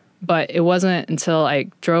 But it wasn't until I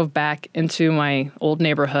drove back into my old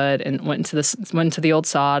neighborhood and went into the old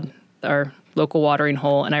sod, our local watering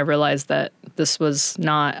hole, and I realized that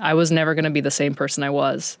I was never going to be the same person I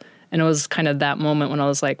was. And it was kind of that moment when I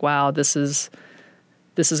was like, wow, this is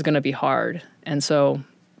going to be hard. And so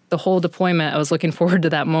the whole deployment, I was looking forward to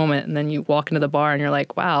that moment. And then you walk into the bar and you're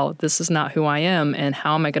like, wow, this is not who I am. And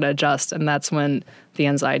how am I going to adjust? And that's when the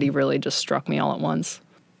anxiety really just struck me all at once.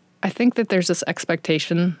 I think that there's this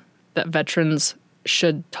expectation that veterans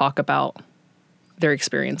should talk about their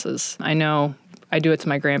experiences. I know I do it to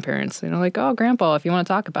my grandparents, like, oh, grandpa, if you want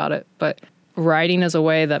to talk about it. But writing is a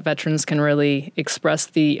way that veterans can really express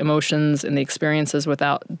the emotions and the experiences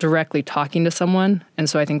without directly talking to someone. And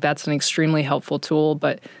so I think that's an extremely helpful tool.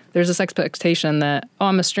 But there's this expectation that, oh,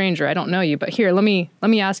 I'm a stranger, I don't know you, but here, let me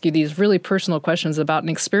ask you these really personal questions about an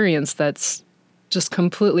experience that's just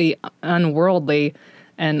completely unworldly.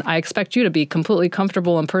 And I expect you to be completely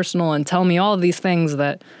comfortable and personal and tell me all of these things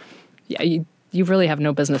that you really have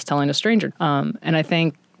no business telling a stranger. And I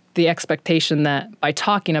think the expectation that by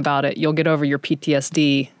talking about it, you'll get over your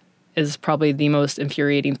PTSD is probably the most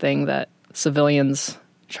infuriating thing that civilians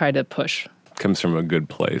try to push. Comes from a good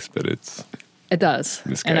place, but It does.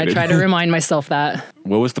 misguided. And I try to remind myself that.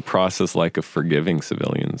 What was the process like of forgiving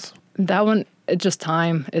civilians? That one, just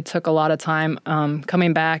time. It took a lot of time.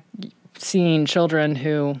 Coming back, seeing children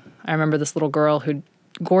who, I remember this little girl who,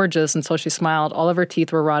 gorgeous until she smiled, all of her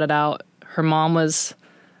teeth were rotted out.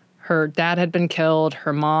 Her dad had been killed.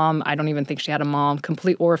 Her mom, I don't even think she had a mom,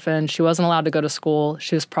 complete orphan. She wasn't allowed to go to school.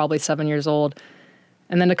 She was probably 7 years old.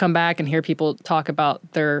 And then to come back and hear people talk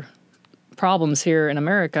about their problems here in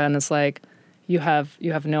America, and it's like, you have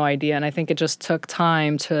no idea. And I think it just took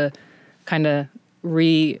time to kind of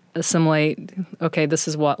re-assimilate, okay, this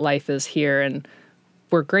is what life is here. And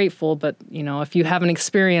we're grateful, but, if you haven't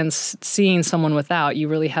experienced seeing someone without, you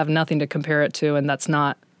really have nothing to compare it to, and that's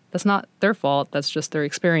not their fault. That's just their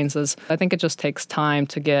experiences. I think it just takes time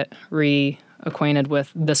to get reacquainted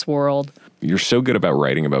with this world. You're so good about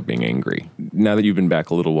writing about being angry. Now that you've been back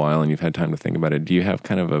a little while and you've had time to think about it, do you have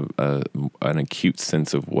kind of an acute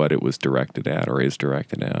sense of what it was directed at or is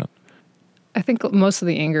directed at? I think most of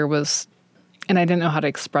the anger was, and I didn't know how to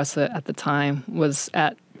express it at the time, was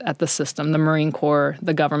at the system, the Marine Corps,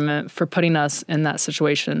 the government, for putting us in that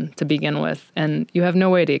situation to begin with. And you have no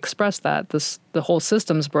way to express that. The whole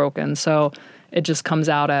system's broken. So it just comes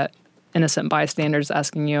out at innocent bystanders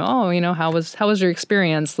asking you, oh, how was your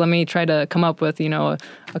experience? Let me try to come up with, a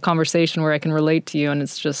conversation where I can relate to you. And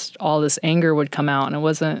it's just all this anger would come out, and it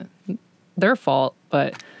wasn't their fault,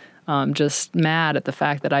 but just mad at the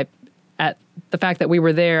fact that we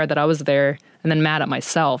were there, that I was there, and then mad at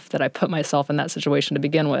myself that I put myself in that situation to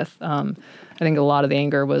begin with. I think a lot of the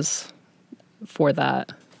anger was for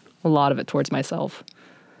that, a lot of it towards myself.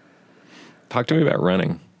 Talk to me about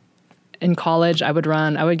running. In college, I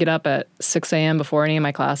would get up at 6 a.m. before any of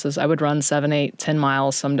my classes. I would run 7, 8, 10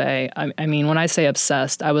 miles someday. I mean, when I say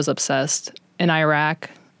obsessed, I was obsessed. In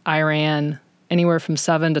Iraq, I ran anywhere from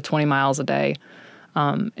 7 to 20 miles a day.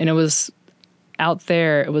 And it was out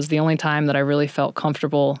there, it was the only time that I really felt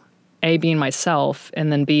comfortable, A, being myself,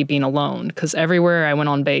 and then B, being alone. Because everywhere I went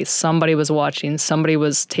on base, somebody was watching, somebody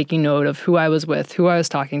was taking note of who I was with, who I was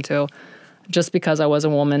talking to. Just because I was a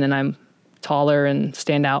woman and I'm taller and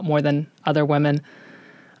stand out more than other women.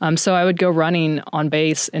 So I would go running on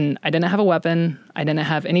base, and I didn't have a weapon. I didn't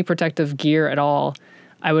have any protective gear at all.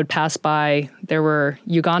 I would pass by. There were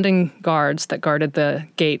Ugandan guards that guarded the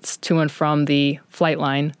gates to and from the flight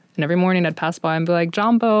line. And every morning I'd pass by and be like,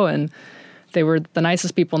 Jumbo, and they were the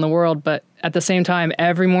nicest people in the world. But at the same time,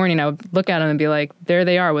 every morning I would look at them and be like, there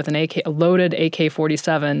they are with a loaded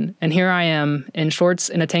AK-47. And here I am in shorts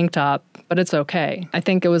and a tank top, but it's okay. I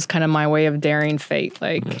think it was kind of my way of daring fate.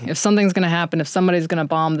 Like, if something's going to happen, if somebody's going to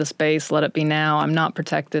bomb this base, let it be now. I'm not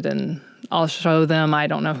protected, and I'll show them. I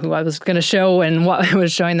don't know who I was going to show and what I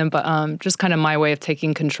was showing them, but just kind of my way of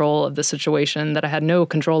taking control of the situation that I had no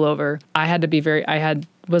control over. I had to be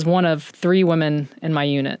was one of 3 women in my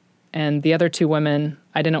unit, and the other 2 women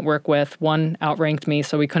I didn't work with. One outranked me,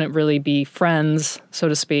 so we couldn't really be friends, so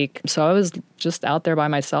to speak. So I was just out there by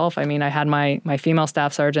myself. I mean, I had my female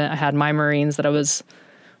staff sergeant. I had my Marines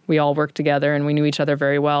we all worked together, and we knew each other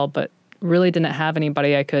very well, but really didn't have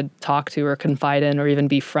anybody I could talk to or confide in or even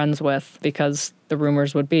be friends with, because the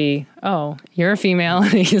rumors would be, oh, you're a female,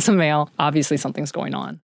 he's a male. Obviously something's going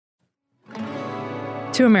on.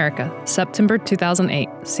 To America, September 2008,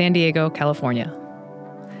 San Diego, California.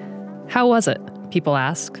 How was it? People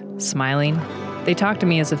ask, smiling. They talk to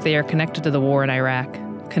me as if they are connected to the war in Iraq,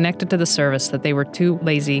 connected to the service that they were too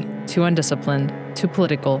lazy, too undisciplined, too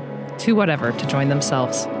political, too whatever to join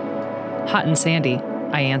themselves. Hot and sandy,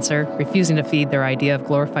 I answer, refusing to feed their idea of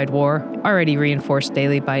glorified war, already reinforced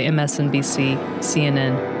daily by MSNBC,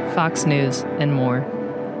 CNN, Fox News, and more.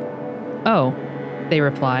 Oh, they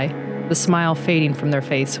reply, the smile fading from their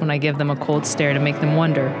face when I give them a cold stare to make them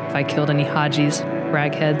wonder if I killed any Hajis,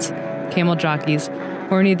 ragheads, camel jockeys,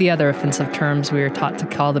 or any of the other offensive terms we are taught to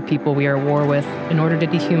call the people we are at war with in order to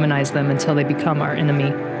dehumanize them until they become our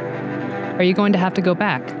enemy. Are you going to have to go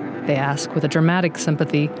back? They ask with a dramatic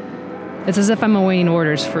sympathy. It's as if I'm awaiting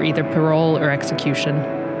orders for either parole or execution.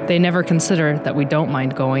 They never consider that we don't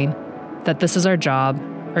mind going, that this is our job,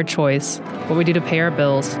 our choice, what we do to pay our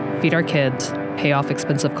bills, feed our kids, pay off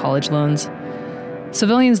expensive college loans.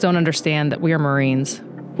 Civilians don't understand that we are Marines.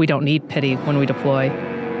 We don't need pity when we deploy.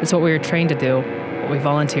 It's what we are trained to do, what we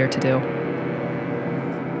volunteer to do.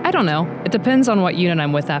 I don't know. It depends on what unit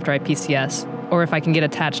I'm with after I PCS, or if I can get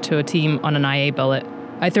attached to a team on an IA billet.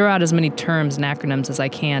 I throw out as many terms and acronyms as I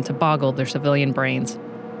can to boggle their civilian brains.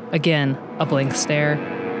 Again, a blank stare.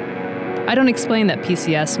 I don't explain that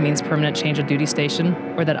PCS means permanent change of duty station,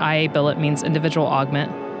 or that IA billet means individual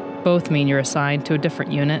augment. Both mean you're assigned to a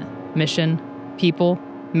different unit, mission, people,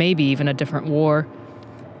 maybe even a different war.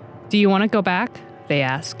 Do you want to go back? They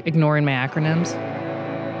ask, ignoring my acronyms.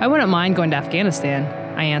 I wouldn't mind going to Afghanistan,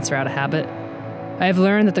 I answer out of habit. I have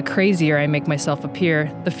learned that the crazier I make myself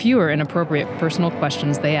appear, the fewer inappropriate personal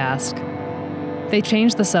questions they ask. They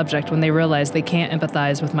change the subject when they realize they can't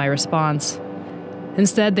empathize with my response.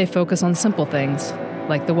 Instead, they focus on simple things,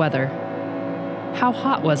 like the weather. How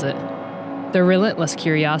hot was it? Their relentless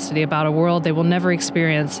curiosity about a world they will never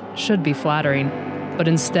experience should be flattering, but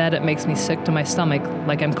instead it makes me sick to my stomach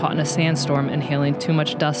like I'm caught in a sandstorm inhaling too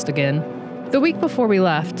much dust again. The week before we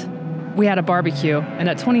left, we had a barbecue, and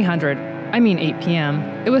at 8 p.m.,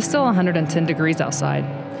 it was still 110 degrees outside.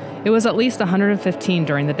 It was at least 115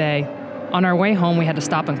 during the day. On our way home, we had to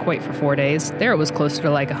stop in Kuwait for 4 days. There it was closer to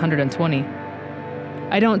like 120.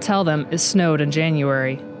 I don't tell them it snowed in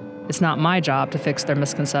January. It's not my job to fix their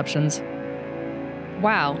misconceptions.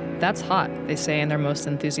 Wow, that's hot, they say in their most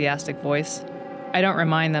enthusiastic voice. I don't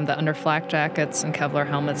remind them that under flak jackets and Kevlar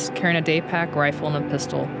helmets, carrying a day-pack rifle and a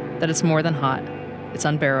pistol, that it's more than hot. It's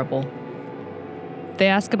unbearable. They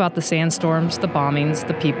ask about the sandstorms, the bombings,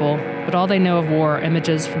 the people, but all they know of war are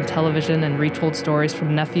images from television and retold stories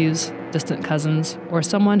from nephews, distant cousins, or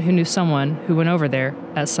someone who knew someone who went over there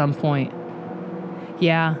at some point.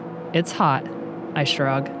 Yeah, it's hot, I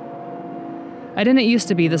shrug. I didn't used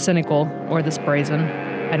to be this cynical or this brazen.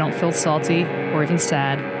 I don't feel salty or even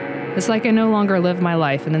sad. It's like I no longer live my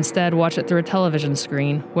life and instead watch it through a television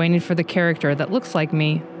screen, waiting for the character that looks like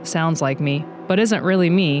me, sounds like me, but isn't really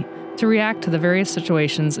me, to react to the various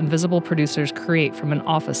situations invisible producers create from an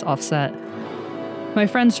office offset. My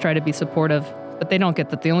friends try to be supportive, but they don't get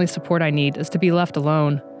that the only support I need is to be left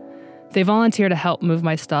alone. They volunteer to help move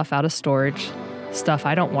my stuff out of storage, stuff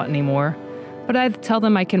I don't want anymore, but I tell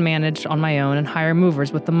them I can manage on my own and hire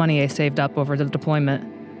movers with the money I saved up over the deployment.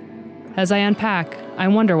 As I unpack, I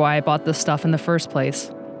wonder why I bought this stuff in the first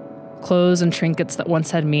place. Clothes and trinkets that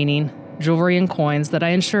once had meaning, jewelry and coins that I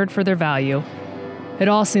insured for their value. It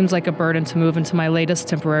all seems like a burden to move into my latest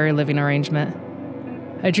temporary living arrangement.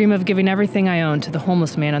 I dream of giving everything I own to the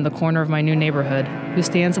homeless man in the corner of my new neighborhood, who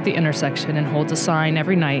stands at the intersection and holds a sign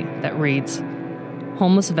every night that reads,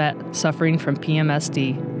 "Homeless vet suffering from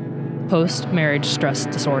PMSD, post-marriage stress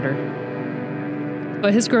disorder."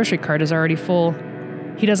 But his grocery cart is already full.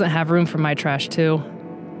 He doesn't have room for my trash too.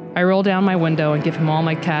 I roll down my window and give him all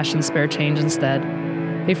my cash and spare change instead.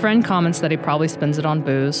 A friend comments that he probably spends it on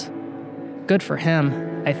booze. Good for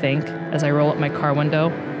him, I think, as I roll up my car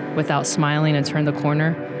window, without smiling and turn the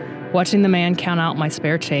corner, watching the man count out my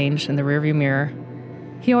spare change in the rearview mirror.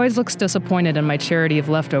 He always looks disappointed in my charity of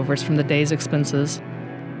leftovers from the day's expenses.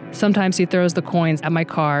 Sometimes he throws the coins at my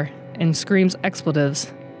car and screams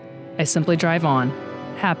expletives. I simply drive on,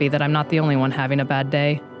 happy that I'm not the only one having a bad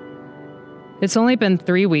day. It's only been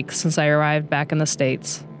 3 weeks since I arrived back in the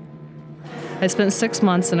States. I spent 6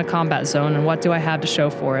 months in a combat zone, and what do I have to show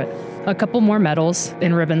for it? A couple more medals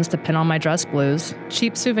and ribbons to pin on my dress blues,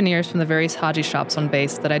 cheap souvenirs from the various Haji shops on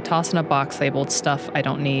base that I toss in a box labeled stuff I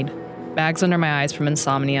don't need, bags under my eyes from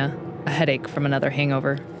insomnia, a headache from another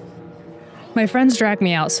hangover. My friends drag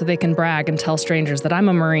me out so they can brag and tell strangers that I'm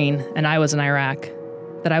a Marine and I was in Iraq,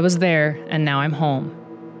 that I was there and now I'm home.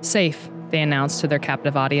 Safe, they announce to their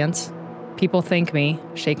captive audience. People thank me,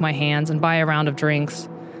 shake my hands, and buy a round of drinks.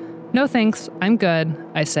 No thanks, I'm good,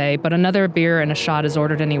 I say, but another beer and a shot is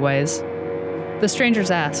ordered anyways. The strangers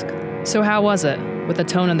ask, "So how was it?" with a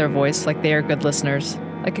tone in their voice like they are good listeners,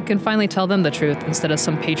 like I can finally tell them the truth instead of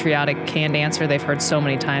some patriotic, canned answer they've heard so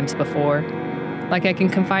many times before. Like I can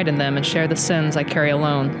confide in them and share the sins I carry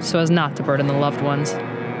alone so as not to burden the loved ones.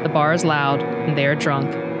 The bar is loud, and they are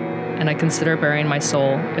drunk, and I consider burying my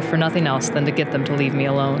soul, if for nothing else than to get them to leave me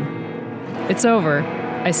alone. It's over,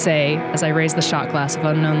 I say as I raise the shot glass of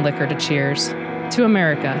unknown liquor to cheers. To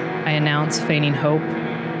America, I announce, feigning hope.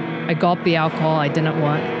 I gulp the alcohol I didn't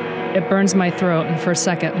want. It burns my throat, and for a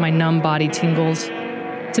second, my numb body tingles.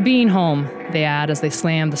 To being home, they add as they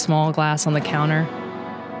slam the small glass on the counter.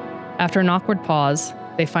 After an awkward pause,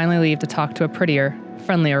 they finally leave to talk to a prettier,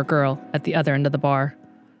 friendlier girl at the other end of the bar.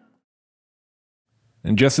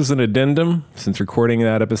 And just as an addendum, since recording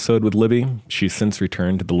that episode with Libby, she's since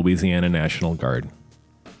returned to the Louisiana National Guard.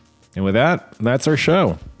 And with that, that's our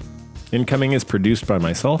show. Incoming is produced by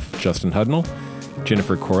myself, Justin Hudnall.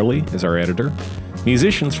 Jennifer Corley is our editor.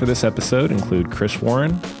 Musicians for this episode include Chris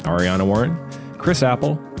Warren, Ariana Warren, Chris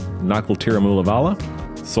Apple, Nakul Tiramulavala,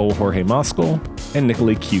 Sol Jorge Moscal, and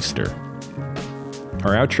Nicolai Kuster.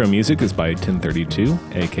 Our outro music is by 1032,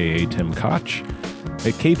 aka Tim Koch.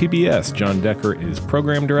 At KPBS, John Decker is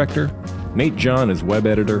program director, Nate John is web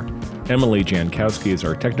editor, Emily Jankowski is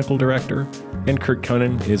our technical director, and Kurt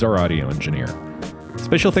Conan is our audio engineer.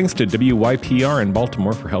 Special thanks to WYPR in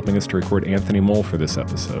Baltimore for helping us to record Anthony Mole for this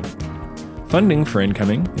episode. Funding for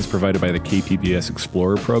Incoming is provided by the KPBS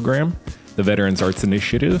Explorer program, the Veterans Arts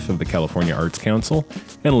Initiative of the California Arts Council,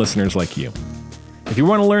 and listeners like you. If you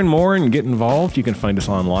want to learn more and get involved, you can find us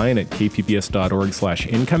online at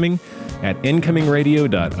kpbs.org/incoming, at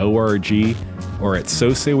incomingradio.org, or at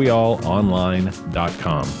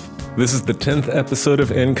sosayweallonline.com. This is the 10th episode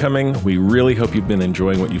of Incoming. We really hope you've been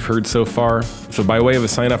enjoying what you've heard so far. So by way of a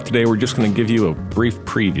sign-off today, we're just going to give you a brief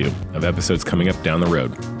preview of episodes coming up down the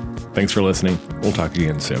road. Thanks for listening. We'll talk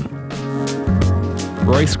again soon.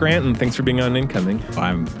 Roy Scranton, thanks for being on Incoming.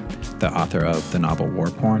 I'm the author of the novel War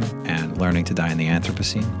Porn and Learning to Die in the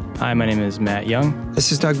Anthropocene. Hi, my name is Matt Young.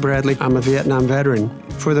 This is Doug Bradley. I'm a Vietnam veteran.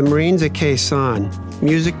 For the Marines at Khe Sanh,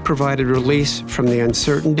 music provided release from the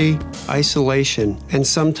uncertainty, isolation, and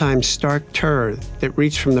sometimes stark terror that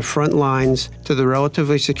reached from the front lines to the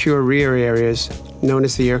relatively secure rear areas known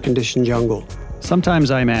as the air-conditioned jungle. Sometimes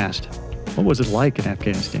I'm asked, what was it like in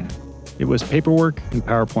Afghanistan? It was paperwork and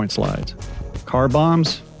PowerPoint slides, car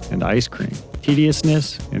bombs and ice cream,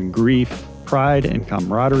 tediousness and grief, pride and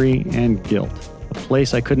camaraderie and guilt. A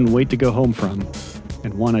place I couldn't wait to go home from,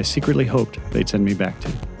 and one I secretly hoped they'd send me back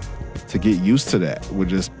to. To get used to that,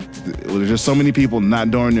 there's just so many people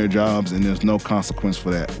not doing their jobs, and there's no consequence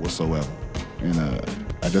for that whatsoever. And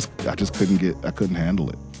I just couldn't handle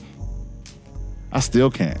it. I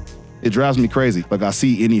still can't. It drives me crazy. Like, I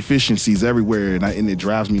see inefficiencies everywhere, and it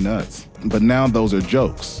drives me nuts. But now those are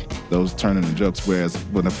jokes. Those turn into jokes. Whereas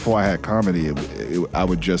before I had comedy, I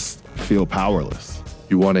would just feel powerless.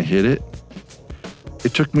 You want to hit it?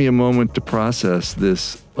 It took me a moment to process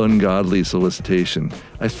this ungodly solicitation.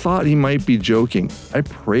 I thought he might be joking. I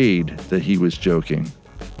prayed that he was joking.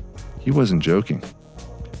 He wasn't joking.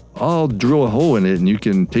 I'll drill a hole in it and you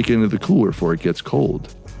can take it into the cooler before it gets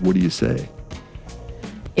cold. What do you say?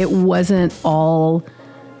 It wasn't all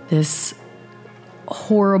this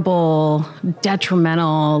horrible,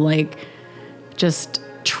 detrimental, just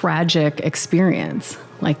tragic experience.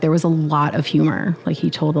 There was a lot of humor.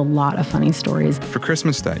 He told a lot of funny stories. For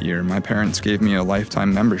Christmas that year, my parents gave me a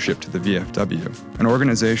lifetime membership to the VFW, an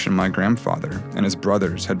organization my grandfather and his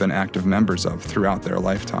brothers had been active members of throughout their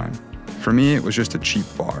lifetime. For me, it was just a cheap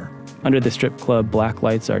bar. Under the strip club, black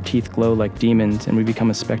lights, our teeth glow like demons, and we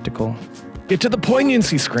become a spectacle. Get to the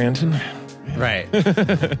poignancy, Scranton. Right.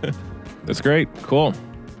 That's great. Cool.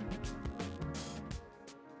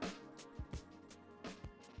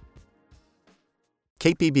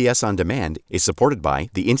 KPBS On Demand is supported by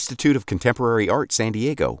the Institute of Contemporary Art San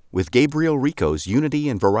Diego with Gabriel Rico's Unity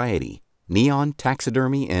and Variety. Neon,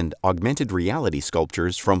 taxidermy, and augmented reality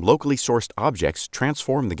sculptures from locally sourced objects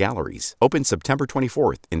transform the galleries. Open September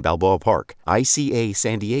 24th in Balboa Park.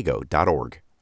 ICASandiego.org.